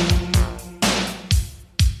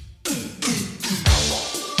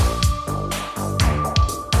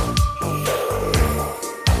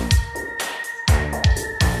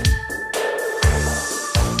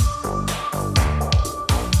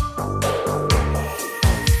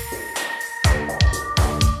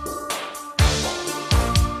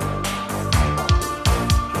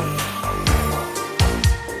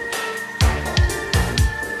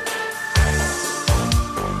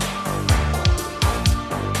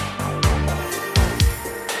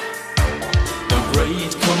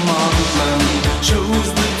 Great commandment shows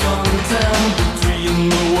the content between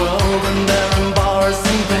the world and their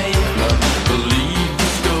embarrassing pavement. Believe the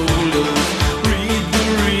scholars, read the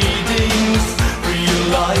readings,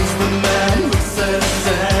 realize the man who says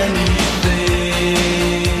anything.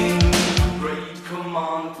 Great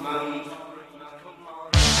commandment.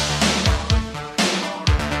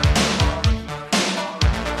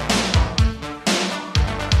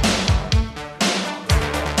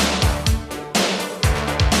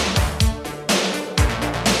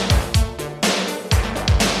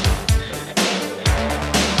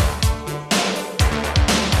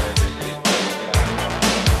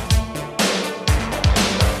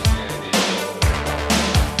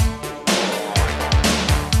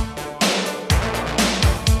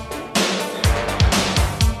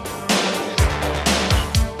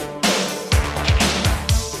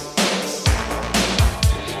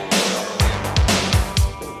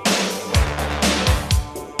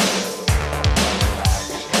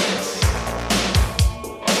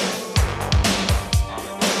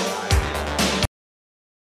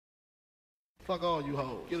 Fuck all you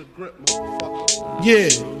hoes. Get a grip, motherfucker. Yeah,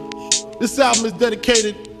 this album is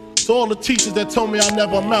dedicated to all the teachers that told me I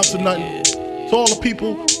never amount to nothing. To all the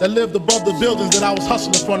people that lived above the buildings that I was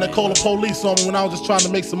hustling from that called the police on me when I was just trying to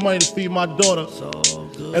make some money to feed my daughter.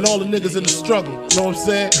 And all the niggas in the struggle, you know what I'm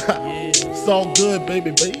saying? It's all good,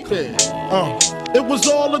 baby. It was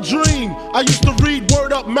all a dream. I used to read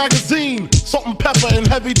Word Up magazine, Salt and Pepper and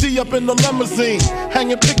Heavy D up in the limousine,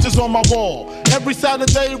 hanging pictures on my wall. Every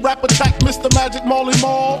Saturday, rap attack Mr. Magic Molly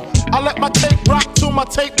Mall. I let my tape rock till my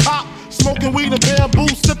tape pop, smoking weed and bamboo,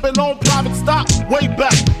 sipping on private stock. Way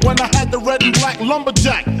back when I had the red and black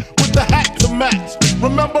lumberjack with the hat to match.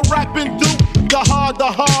 Remember rapping Duke? The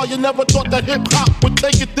hard, you never thought that hip-hop would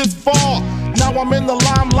take it this far. Now I'm in the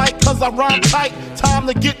limelight cause I rhyme tight. Time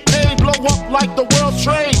to get paid, blow up like the world's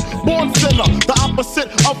trade. Born sinner, the opposite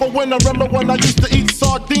of a winner. Remember when I used to eat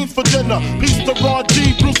sardines for dinner? Peace to Raw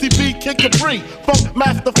G, Brucey B, Kid Capri, Funk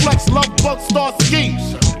Master Flex, Love Bug, Star Ski.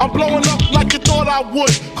 I'm blowing up like you thought I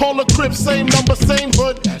would. Call a crib, same number, same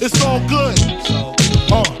hood. It's all good.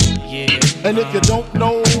 And if you don't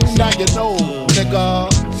know, now you know,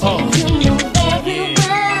 nigga. You know very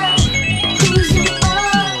well who you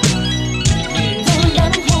are. Don't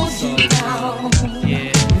let 'em hold you down.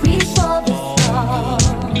 Reach for the stars.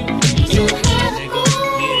 You had a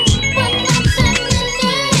goal, but not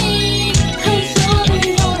suddenly. 'Cause you're the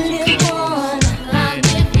only one.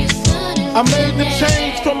 I made the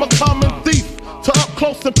change from a common thief to up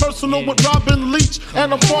close and personal with Robin Leach.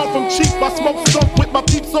 And I'm far from cheap, I smoke skunk with my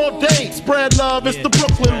peeps all day. Spread love, it's the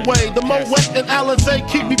Brooklyn way. The Moet and Alizé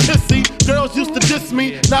keep me pissy. Girls used to diss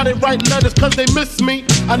me, now they write letters cause they miss me.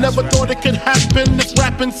 I never thought it could happen, this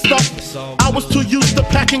rapping stuff. I was too used to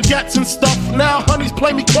packing gats and stuff. Now honeys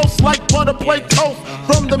play me close like butter play toast.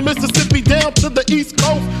 From the Mississippi down to the East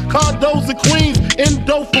Coast. Condos in Queens,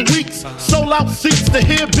 Indo for weeks. Sold out seats to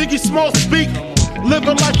hear Biggie Small speak.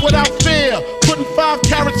 Living life without fear, putting 5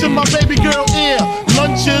 carats in my baby girl ear.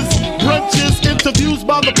 Lunches, brunches, interviews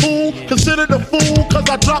by the pool. Considered a fool cause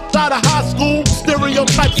I dropped out of high school.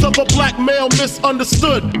 Stereotypes of a black male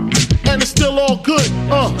misunderstood. And it's still all good,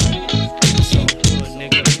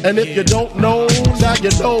 And if you don't know, now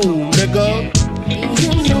you know, nigga. You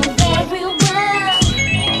know very well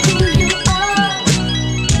who you are.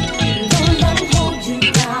 Don't let 'em hold you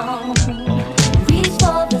down. Reach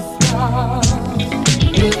for the stars.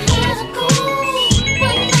 You had a goal,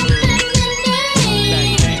 but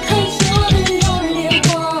nothing. 'Cause you're the only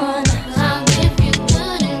one. I'll give you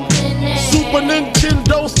good and Super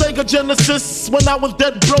Nintendo, Sega Genesis. When I was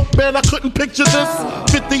dead broke, man, I couldn't picture this.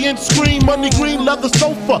 50-inch screen, money green leather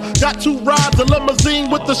sofa. Got 2 rides, a limousine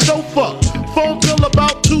with the chauffeur. Phone bill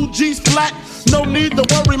about 2 G's flat. No need to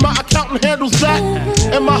worry, my accountant handles that.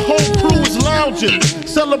 And my whole crew is lounging,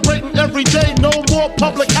 celebrating every day, no more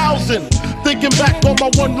public housing. Thinking back on my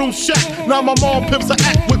one-room shack, now my mom pimps an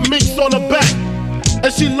act with minks on her back.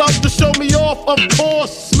 And she loves to show me off, of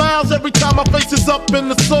course. Smiles every time my face is up in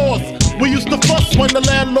the sauce. We used to fuss when the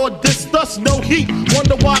landlord dissed us. No heat,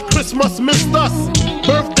 wonder why Christmas missed us.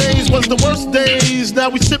 Birthdays was the worst days. Now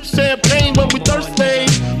we sip champagne when we thirsty.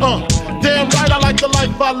 Damn right I like the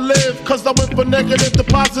life I live. Cause I went from negative to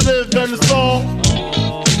positive and it's all.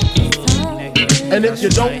 And if you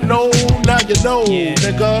don't know, now you know,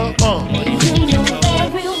 nigga. You know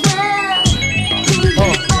very well who you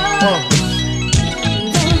are.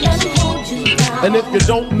 And if you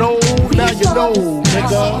don't know, now you know,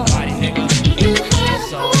 nigga.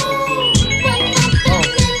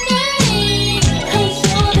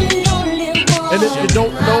 And if you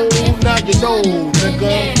don't know, now you know,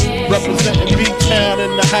 nigga. Representing B-Town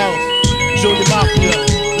in the house. Junior Mafia,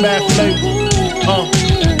 Mad Flavor.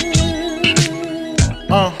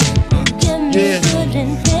 Yeah.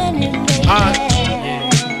 Alright.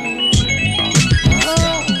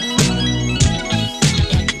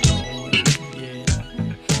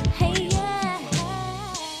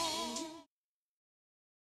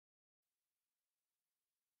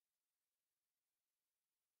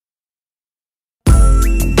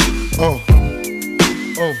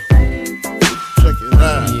 Check it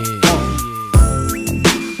out.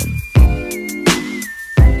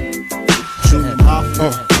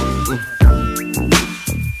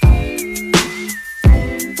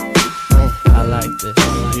 I like this.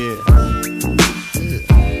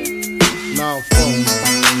 Now,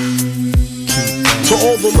 to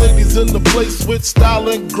all the ladies in the place with style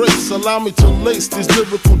and grace, allow me to lace these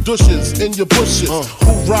lyrical douches in your bushes.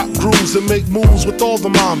 Who rock grooves and make moves with all the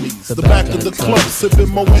mommies. The back of the club, sipping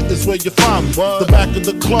Moet is where you find me. The back of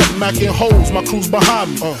the club, macking holes, my crew's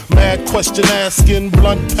behind me. Mad question asking,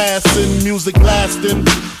 blunt passing, music lasting.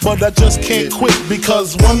 But I just can't quit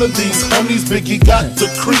because one of these honeys Biggie got to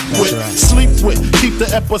creep with, sleep with, keep the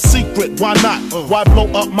ep a secret. Why not? Why blow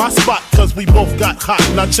up my spot? Cause we both got hot.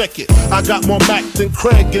 Now check it. I got more Mac than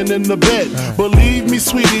Craig and in the bed. Believe me,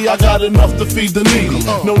 sweetie, I got enough to feed the needy.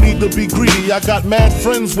 No need to be greedy. I got mad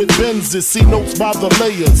friends with Benzes. See notes by the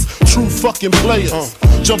layers. True fucking players.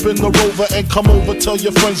 Jump in the Rover and come over. Tell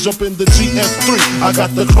your friends jump in the GS3. I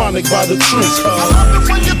got the chronic by the tree. I love it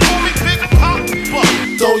when you call me Big Papa.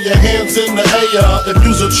 Throw your hands in the air if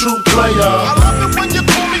you's a true player. I love it when you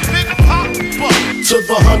call me Big Papa. To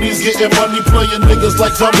the honeys getting money, playing niggas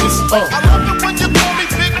like dummies. I love it when you call me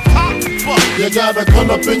Big Papa. You got a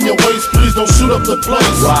gun up in your waist, please don't shoot up the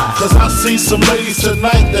place. Cause I see some ladies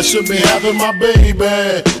tonight that should be having my baby.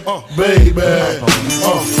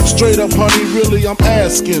 Straight up, honey, really I'm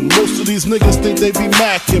asking. Most of these niggas think they be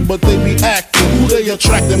macking, but they be acting. Who they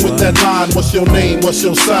attracting with that line? What's your name? What's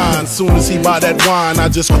your sign? Soon as he buy that wine, I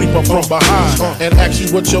just creep up from behind and ask you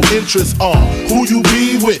what your interests are. Who you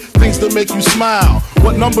be with? Things to make you smile.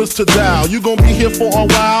 What numbers to dial? You gon' be here for a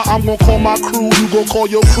while. I'm gon' call my crew. You gon' call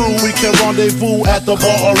your crew. We can rendezvous at the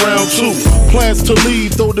bar around 2. Plans to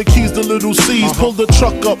leave. Throw the keys to little C's. Pull the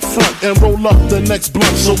truck up front and roll up the next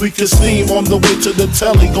blunt so we can steam on the way to the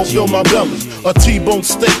telly. Gon' fill my belly. A T-bone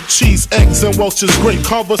steak, cheese, eggs, and Welch's grape.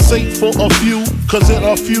 Conversate for a few, cause in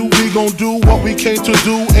a few we gon' do what we came to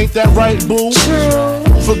do. Ain't that right, boo?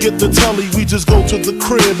 Forget the telly, we just go to the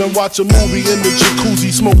crib and watch a movie in the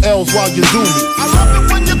jacuzzi. Smoke L's while you do me. I love it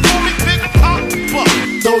when you call me Big Papa.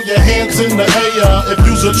 Throw your hands in the air if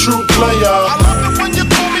you's a true player. I love it when you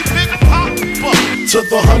call me Big Papa. To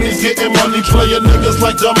the honeys getting money, playing niggas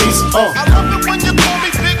like dummies. I love it when you call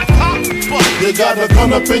me Big Papa. You got a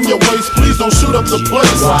gun up in your waist, please don't shoot up the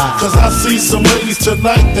place. Cause I see some ladies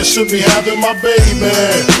tonight that should be having my baby.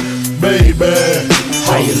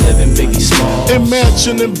 How you living, Biggie Smalls? In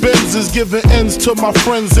mansion and Benzes, giving ends to my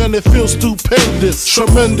friends and it feels stupendous.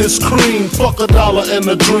 Tremendous cream, fuck $1 and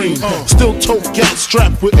a dream. Still tote gas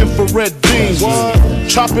strapped with infrared beams.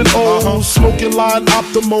 Chopping O's, smoking line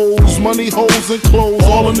optimals, money holes and clothes,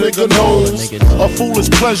 all a nigga knows. A foolish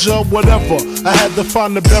pleasure, whatever. I had to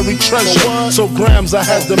find the buried treasure, so grams I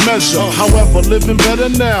had to measure. However, living better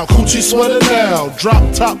now, coochie sweater now.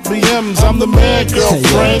 Drop top BMs, I'm the man,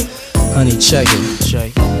 girlfriend. Honey, check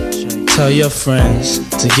it. Tell your friends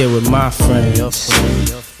to get with my friends.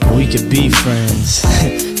 We could be friends.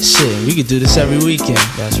 Shit, we could do this every weekend.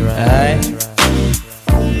 That's right. Alright?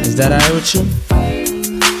 Is that alright with you?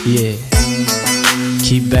 Yeah.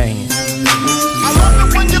 Keep banging. I love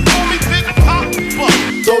it when you call me Big Papa.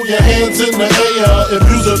 Throw your hands in the air if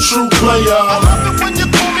you's a true player. I love it when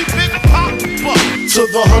you call me Big Papa. To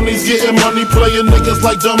the honeys getting money, playing niggas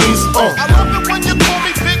like dummies. I love it when you call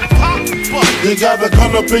me Big Papa. You got a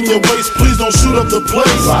gun up in your waist, please don't shoot up the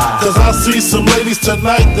place. Cause I see some ladies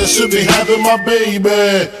tonight that should be having my baby.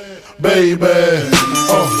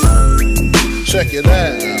 Check it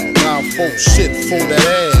out, now folks shit for that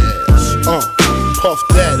ass. Puff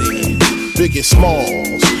Daddy, Biggie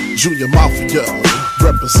Smalls, Junior Mafia,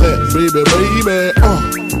 represent baby.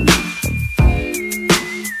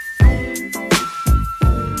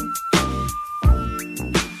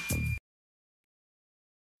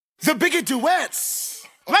 The Biggie Duets.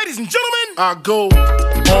 Ladies and gentlemen, I go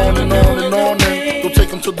on and on and on and don't take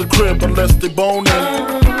them to the crib unless they boning.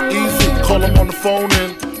 Easy, call them on the phone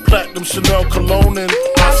and platinum Chanel cologne and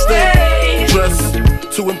I stay dressed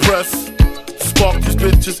to impress, spark these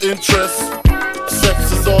bitches' interest.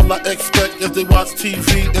 Sex is all I expect as they watch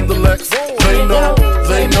TV in the Lex. They know,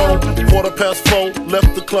 4:15,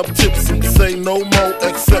 left the club tipsy. Say no more,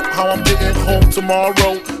 except how I'm getting home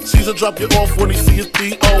tomorrow. Caesar drop you off when he see his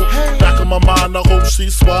P.O. Back in my mind, I hope she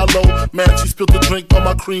swallow. Man, she spilled the drink on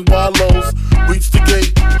my cream wallows. Reached the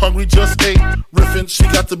gate, hungry just ate. Riffin', she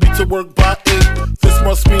got to be to work by 8. This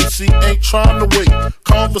must mean she ain't trying to wait.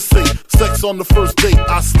 Conversate, sex on the first date.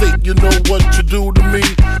 I state, you know what you do to me.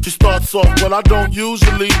 She starts off, well I don't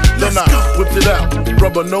usually. Then I whipped it out,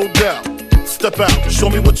 rubber no doubt. Step out, show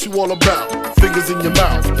me what you all about. Fingers in your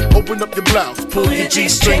mouth, open up your blouse, pull your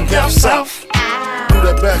G-string down south. Do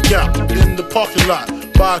that back out in the parking lot.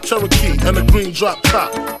 Buy a Cherokee and a green drop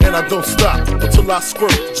top. And I don't stop until I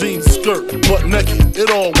squirt. Jeans, skirt, butt naked, it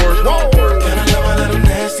all works. And I love my little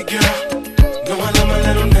nasty girl. No, I love my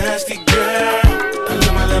little nasty girl. I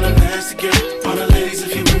love my little nasty girl. All the ladies,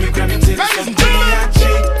 if you with me, grab your titties from B.I.G.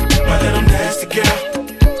 My little nasty girl.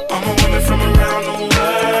 All my women from around the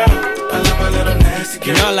world. I love my little nasty girl.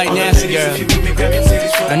 You know I like nasty girl.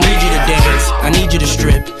 I need you to dance, I need you to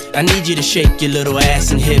strip, I need you to shake your little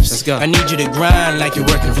ass and hips. Let's go. I need you to grind like you're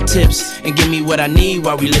working for tips and give me what I need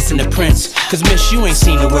while we listen to Prince. Cause miss, you ain't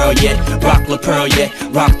seen the world yet. Rock La Pearl yet,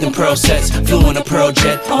 rock them pearl sets, flew in a pearl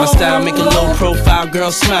jet. My style make a low profile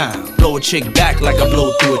girl smile, blow a chick back like I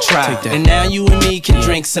blow through a trial. And now you and me can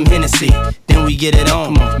drink some Hennessy, then we get it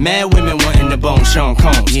on. Mad women wanting the bone Sean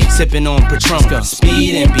Combs, sipping on Patron.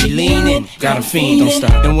 Speed and be leaning, got 'em fiending. Don't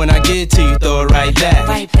stop. And when I get to you, throw it right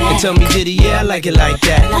back. And tell me, did yeah, I like it like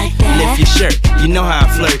that. Lift your shirt, you know how I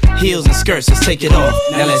flirt. Heels and skirts, let's take it off.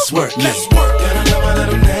 Now let's work. Let's work. And I love my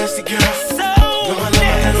little nasty girl. No, I love my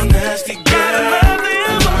little nasty girl. I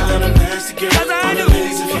love my little nasty girl. All the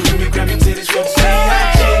ladies, if you with me, grab your titties from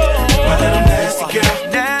B.I.G. My little nasty girl.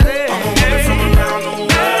 All my women from around the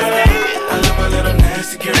world. I love my little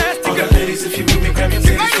nasty girl. All the ladies, if you with me, grab your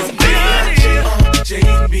titties from B.I.G.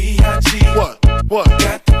 J.B.I.G. What?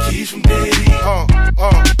 Got the keys from Diddy.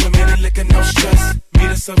 Women and liquor, no stress. Meet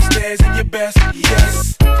us upstairs in your best,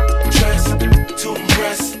 yes. Dress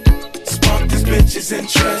bitches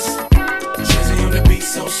interest. Jazzy on the beat,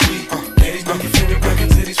 so sweet. Ladies, know you feel me, breaking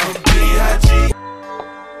titties from B.I.G.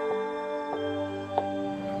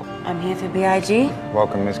 I'm here for B.I.G.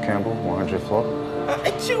 Welcome, Miss Campbell, 100 floor.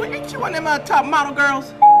 Ain't you one of them top model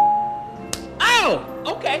girls? Oh,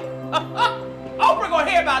 okay. Oprah gonna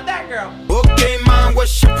hear about that girl. Okay, mom,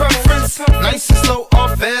 what's your preference? Nice and slow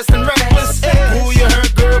or fast and reckless? Who you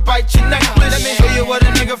heard, girl, bite your necklace. Let me show you what a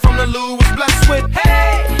nigga from the Lou was blessed with.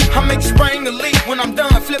 Hey, I make spring the leak when I'm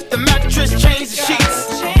done. Flip the mattress, change the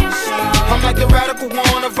sheets. I'm like the radical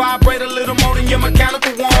one, I vibrate a little more than your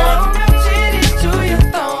mechanical one.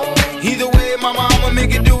 Either way, my mama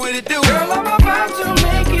make it do what it do. Girl, I'm about to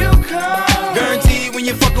make you come. Guaranteed when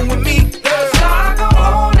you're fucking with me. I go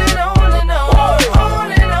on and on and on,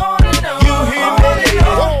 on and on and on. You hear me?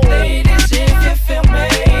 Ladies, if you feel me,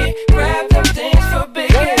 grab them things for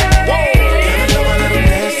big A.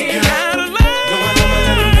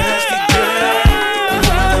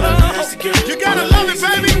 You gotta love it,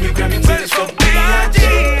 baby. For B.I.G.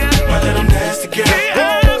 My little nasty girl.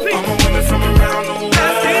 I'm a woman from around the world. I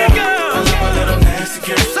love my little nasty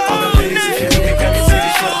girl. All the ladies, if you hear me, grab your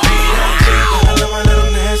titties for B.I.G. I love my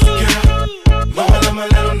little nasty girl. I love my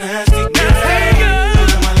little nasty girl. I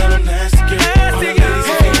love my little nasty girl. All the ladies,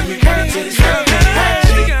 if you hear me, grab your titties for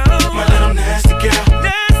B.I.G. My little nasty girl.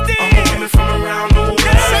 I'm a woman from around the world.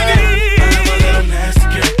 I love my little nasty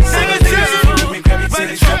girl. All the ladies, if you hear me, grab your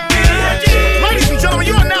titties for B.I.G. Ladies and gentlemen,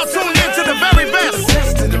 you are now tuned in to the very best.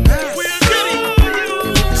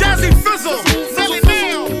 Jazzy Fizzle, Nelly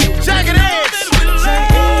Neal, Jagged Edge,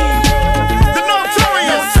 the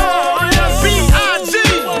Notorious, B.I.G.,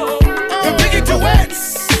 the Biggie Duets,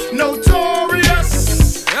 Notorious,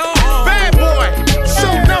 Bad Boy,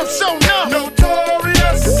 Show No,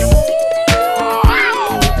 Notorious,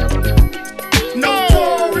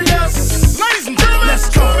 Notorious. Ladies and gentlemen, let's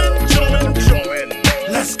go.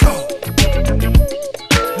 Let's go.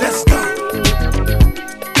 Let's go.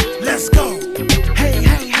 Let's go. Hey,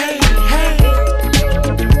 hey, hey, hey.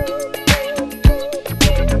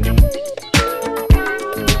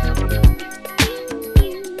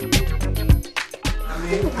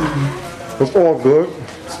 It's all good.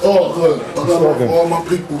 It's all good. I all love good. all my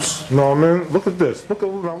peoples. No, man, look at this. Look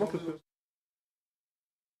at this.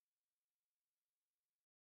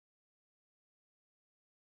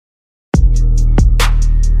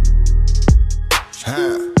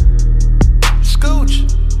 Scooch.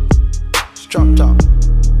 Drop top.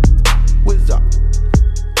 Whiz up.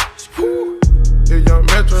 Yeah, young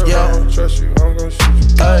Metro, I don't trust you. I'm gonna shoot you.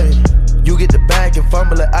 Hey, you get the bag and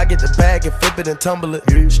fumble it. I get the bag and flip it and tumble it.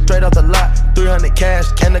 Straight off the lot, 300 cash.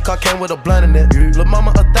 And the car came with a blunt in it. Lil'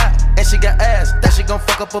 mama a thot, and she got ass. That she gon'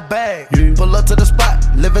 fuck up a bag. Pull up to the spot,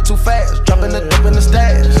 living too fast. Dropping the dip in the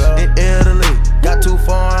stash. In Italy, got two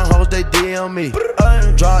foreign hoes, they DM me.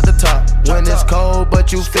 Draw at the top when it's cold,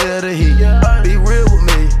 but you feel the heat. Be real with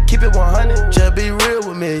me, keep it 100. Just be real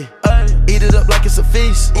with me. Eat it up like it's a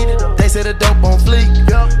feast. They say the dope on fleek.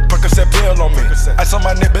 Percocet pill on me. Ice on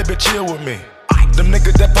my neck, baby, chill with me. Them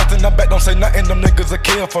niggas that post in the back don't say nothing, them niggas a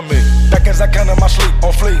kill for me. Back as I count on my sleep,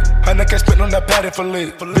 on fleek. 100K spit on that patty for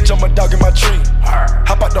lead. Bitch, I'm a dog in my tree.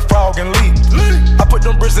 Hop out the frog and leave. I put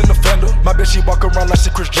them bricks in the fender. My bitch, she walk around like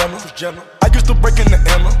she Chris Jenner. I used to break in the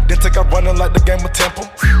Emma, then take out running like the game of Temple.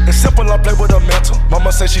 It's simple, I play with a mental.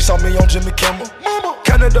 Mama say she saw me on Jimmy Kimmel.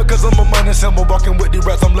 Canada, cause I'm a money symbol. Walking with the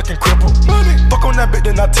rats, I'm looking crippled. Fuck on that bitch,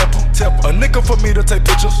 then I temple. A nickel for me to take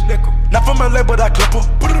pictures. Not from LA, but I clip her.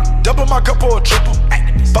 Double my cup or a triple.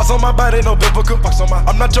 Box on my body, no biblical.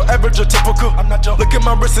 I'm not your average or typical. Look at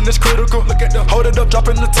my wrist and it's critical. Look at the hold it up,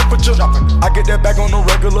 dropping the temperature. I get that bag on the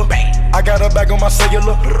regular. I got a bag on my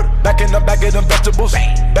cellular. Back in the bag of them vegetables.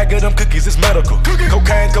 Bag of them cookies, it's medical.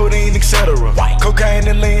 Cocaine, codeine, etc. Cocaine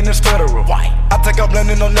and lean is federal. I take out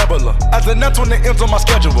blending on Nebula. As an that's when the M's on my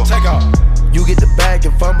schedule. Take off. You get the bag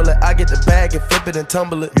and fumble it. I get the bag and flip it and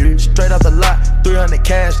tumble it. Straight off the lot, 300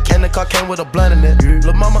 cash. And the car came with a blunt in it.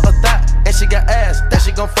 Lil' mama a thot, and she got ass. That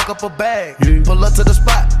she gon' fuck up a bag. Pull up to the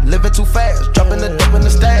spot, living too fast. Dropping the dip in the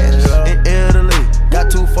stash. In Italy,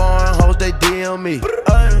 got two foreign hoes, they DM me.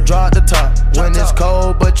 Draw at the top when it's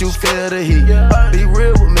cold, but you feel the heat. Be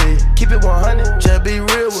real with me, keep it 100. Just be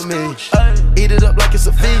real with me. Eat it up like it's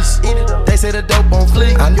a feast. They say the dope on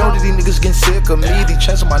fleek. I know that these niggas getting sick of me. These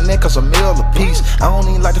chains on my neck cause a meal a piece. I don't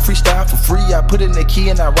even like to freestyle for free. I put in the key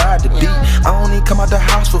and I ride the beat. I don't even come out the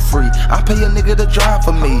house for free. I pay a nigga to drive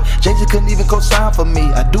for me. Jay-Z couldn't even co-sign for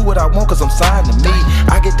me. I do what I want cause I'm signed to me.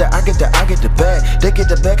 I get the bag. They get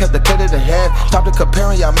the bag cause they cut it in half. Stop the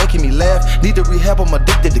comparing, y'all making me laugh. Need to rehab, I'm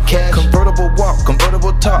addicted to cash. Convertible walk,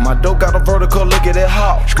 convertible top. My dope got a vertical, look at it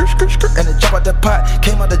hop. And it jump out that pop. hot,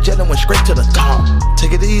 came out the jet and went straight to the top.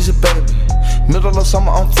 Take it easy, baby. Middle of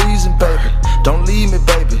summer, I'm freezing, baby. Don't leave me,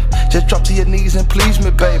 baby. Just drop to your knees and please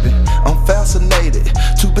me, baby. I'm fascinated.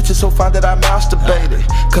 2 bitches so fine that I masturbated.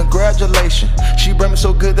 Congratulations, she brought me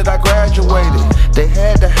so good that I graduated. They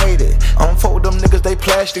had to hate it. I don't fuck with them niggas, they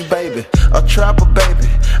plastic, baby. A trapper, baby.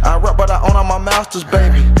 I rap, but I own all my masters,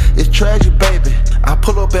 baby. It's tragic, baby. I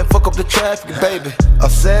pull up and fuck up the traffic, baby. A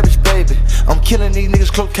savage, baby. I'm killing these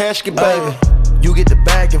niggas, close casket, baby. You get the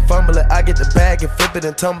bag and fumble it, I get the bag and flip it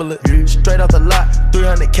and tumble it. Straight off the lot,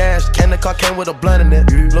 300 cash, and the car came with a blunt in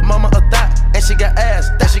it. Lil' mama a thot, and she got ass,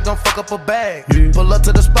 that she gon' fuck up her bag. Pull up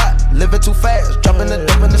to the spot, living too fast, dropping the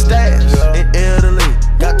dope in the stash. In Italy,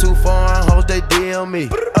 got 2 foreign hoes, they DM me.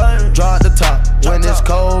 Draw at the top, when it's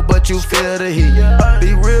cold, but you feel the heat.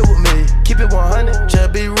 Be real with me, keep it 100,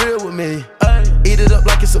 just be real with me. Eat it up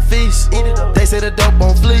like it's a feast, they say the dope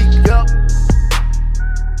on fleek.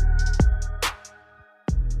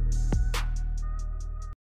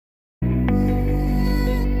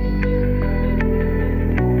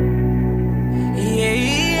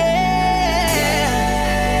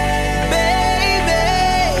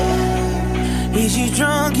 Is you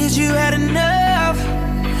drunk? Is you had enough?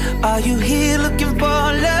 Are you here looking for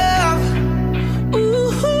love?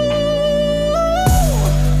 Ooh,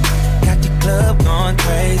 got the club going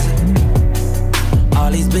crazy. All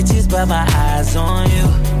these bitches, but my eyes on you.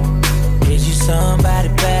 Is you somebody,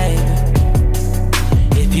 baby?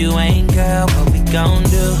 If you ain't, girl, what we gon'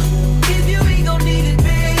 do? If you ain't gon' need it,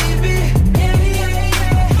 baby.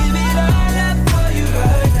 Give it all up for you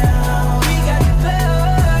right now. We got the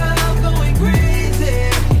club going crazy.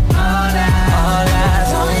 All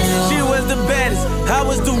eyes on you. She was the baddest, I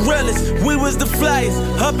was the realest. We was the flyest,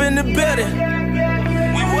 up in the building.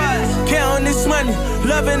 We was counting this money,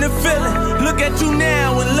 loving the feeling. Look at you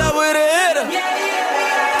now, in love with a hitter.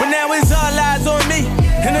 But now it's all eyes on me,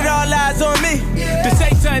 and it all eyes on me. To say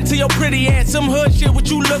something to your pretty ass, some hood shit, what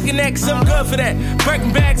you looking at, cause I'm good for that.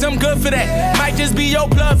 Birkin bags, I'm good for that. Might just be your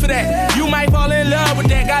blood for that. You might fall in love with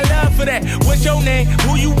that, got love for that. What's your name,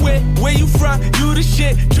 who you with, where you from, you the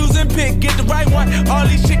shit. Choose and pick, get the right one. All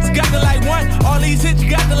these chicks got the like one, all these hits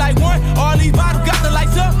got the like one. All these bottles got the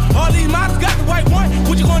lights up, all these models got the white one.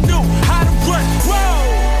 What you gonna do, how to run, whoa.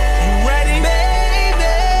 You ready?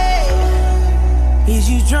 Baby, is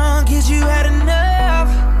you drunk, is you had enough?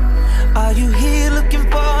 Are you here looking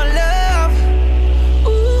for love?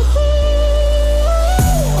 Ooh,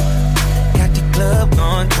 got the club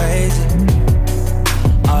going crazy.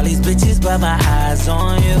 All these bitches, but my eyes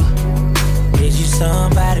on you. Is you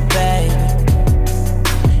somebody, baby?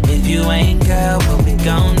 If you ain't, girl, what we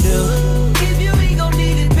gon' do? If you ain't gon'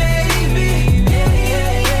 need it, baby. Give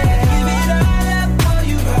it all up for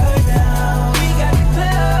you right now. We got the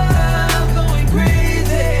club going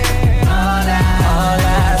crazy. All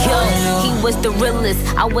eyes on you. He was the realest,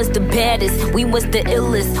 I was the baddest, we was the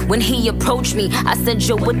illest. When he approached me, I said,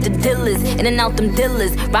 yo, what the deal is? In and out them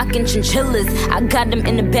dealers, rockin' chinchillas. I got him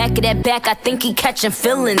in the back of that back, I think he catching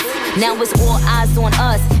feelings. Now it's all eyes on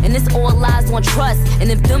us, and it's all lies on trust.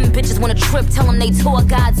 And if them bitches wanna trip, tell them they tour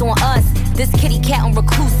guides on us. This kitty cat on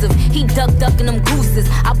reclusive, he ducking them gooses.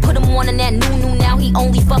 I put him on in that new, now he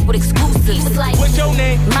only fuck with exclusives. He was like, what's your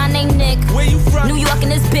name? My name Nick. Where you from? New York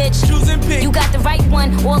and this bitch. Choose and pick. You got the right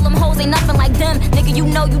one, all them hoes ain't nothing like them. Nigga, you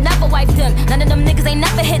know you never wiped them. None of them niggas ain't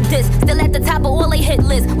never hit this. Still at the top of all they hit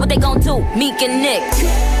list. What they gon' do? Meek and Nick.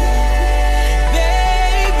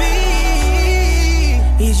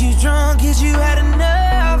 Baby, is you drunk? Is you had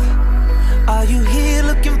enough? Are you here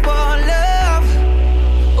looking for love?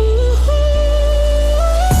 Ooh,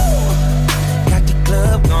 got the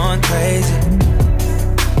club going crazy.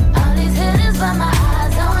 All these hitters, but my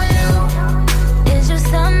eyes on you. Is you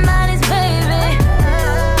somebody's baby?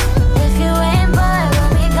 If you ain't, boy,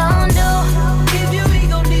 what we gon' do? If you ain't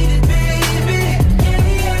gon' need it, baby. Give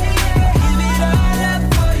it all up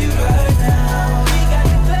for you right now. We got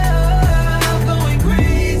the club going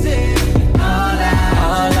crazy. All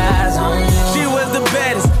eyes on you. She was the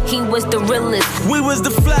baddest, He was the realest, we was the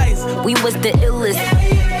flyest. we was the illest.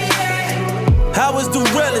 I was the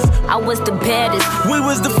realest, I was the baddest. we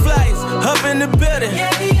was the flyest. Up in the building.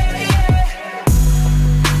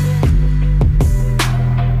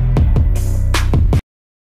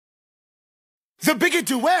 The bigger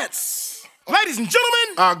duets. Ladies and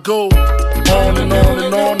gentlemen, I go on and on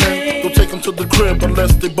and on and don't take them to the crib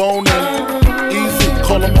unless they boning. Easy,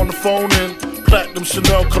 call them on the phone and platinum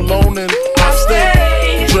Chanel cologne and I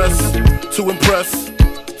stay dressed to impress,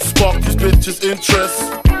 spark these bitches' interest.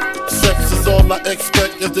 Sex is all I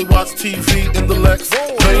expect as they watch TV in the Lex.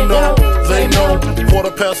 They know,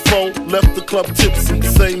 4:15, left the club tipsy.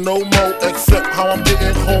 Say no more, except how I'm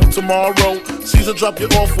getting home tomorrow. Caesar drop you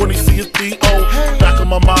off when he see his P.O. Back in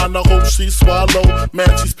my mind, I hope she swallow. Man,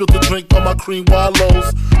 she spilled the drink on my cream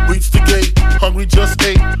wallows. Reached the gate, hungry just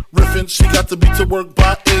ate. Riffin', she got to be to work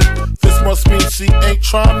by 8. This must mean she ain't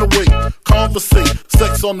trying to wait. Conversate,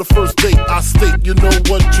 sex on the first date. I state, you know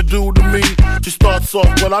what you do to me. She starts off,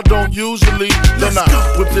 well I don't usually. Then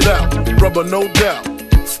I whipped it out, rubber no doubt.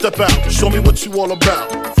 Step out, show me what you all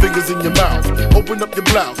about. Fingers in your mouth, open up your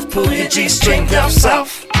blouse, pull your G-string down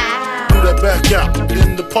south. Do that back out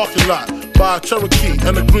in the parking lot. Buy a Cherokee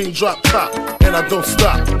and a green drop top. And I don't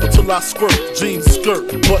stop until I squirt. Jeans,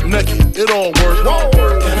 skirt, butt naked, it all works.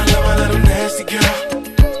 And I love my little nasty girl.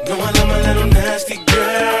 No, I love my little nasty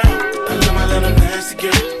girl. I love my little nasty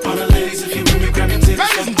girl. All the ladies, if you with me, grab your titties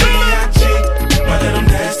from B.I.G. My little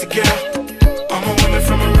nasty girl. All my women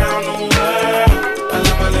from around the world. I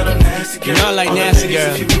love my little nasty girl. You know I like nasty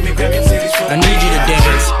girl. I need you to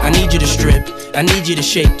dance, I need you to strip, I need you to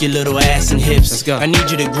shake your little ass and hips. Let's go. I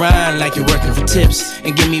need you to grind like you're working for tips,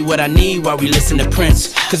 and give me what I need while we listen to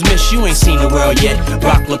Prince. Cause miss, you ain't seen the world yet.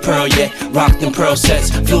 Rock La Pearl yet, rock them pearl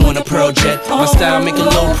sets, flew in a pearl jet. My style make a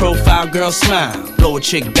low profile girl smile, blow a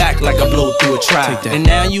chick back like I blow through a trial. And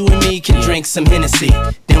now you and me can drink some Hennessy,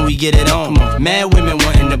 then we get it on. Mad women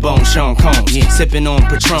wanting the bone Sean Combs, sipping on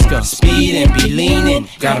Patron. Speed and be leaning,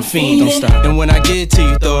 got 'em fiending. Don't stop. And when I get to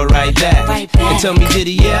you, throw it right back. And tell me, did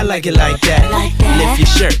it? Yeah, I like it like that. Lift your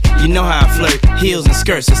shirt, you know how I flirt. Heels and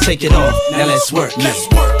skirts, let's take it off. Now let's work. Let's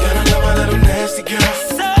work. And I love my little nasty girl.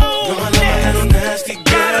 No, I love my little nasty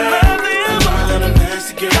girl. I love my little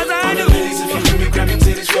nasty girl. All the ladies, if you with me, grab your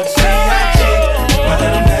titties from B.I.G. My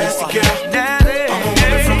little nasty girl. All my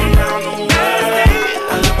women from around the world.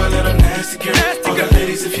 I love my little nasty girl. All the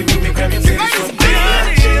ladies, if you with me, grab your titties from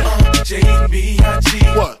B.I.G. J.B.I.G.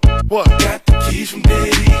 What? Got the keys from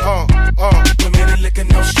Diddy. Women and liquor,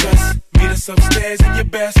 no stress. Meet us upstairs in your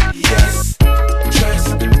best, yes. Dress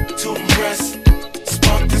to impress.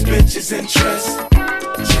 Spark this bitch's interest.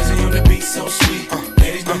 Jazzy on the beat, so sweet.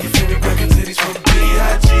 Ladies know you feel me, grab your titties from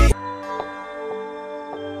B.I.G.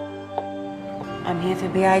 I'm here for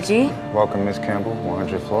B.I.G. Welcome, Miss Campbell,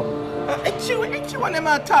 100th floor. Ain't you one of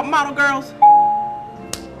them top model girls?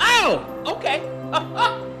 Oh, okay.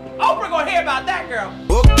 Oprah gonna hear about that girl.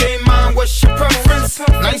 Okay, mom, what's your preference?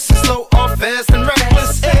 Nice and slow, or fast and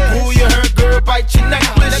reckless? Who you heard, girl, bite your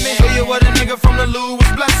necklace. Let me show you what a nigga from the Lou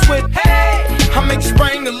was blessed with. Hey, I make you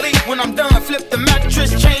spring the leak when I'm done. Flip the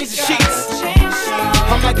mattress, change the sheets.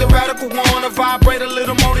 I'm like the radical one, I vibrate a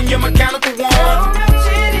little more than your mechanical one.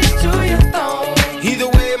 Either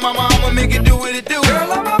way, my mama make it do what it do.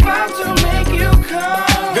 Girl, I'm about to make you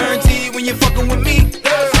come. Guaranteed when you're fucking with me.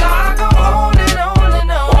 I go on and on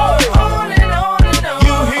and on.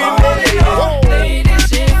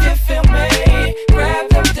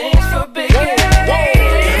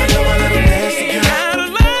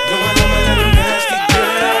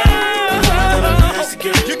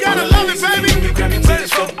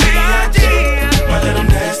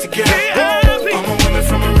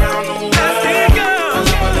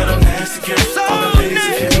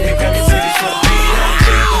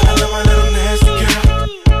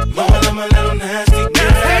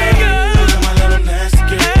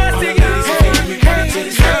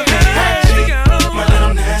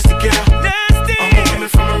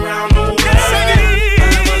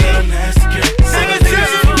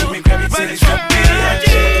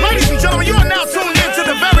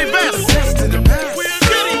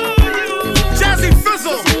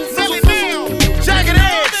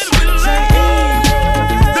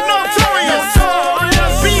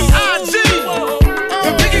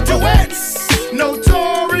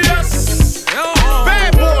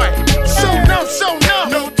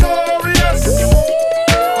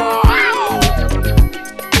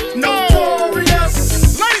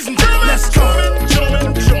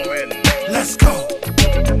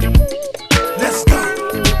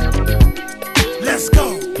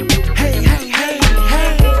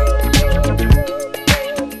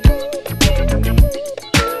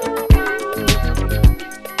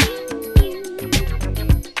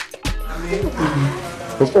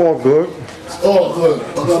 It's all good. It's all good.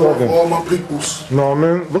 I love all my peoples. No,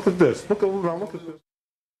 man, look at this. Look at this.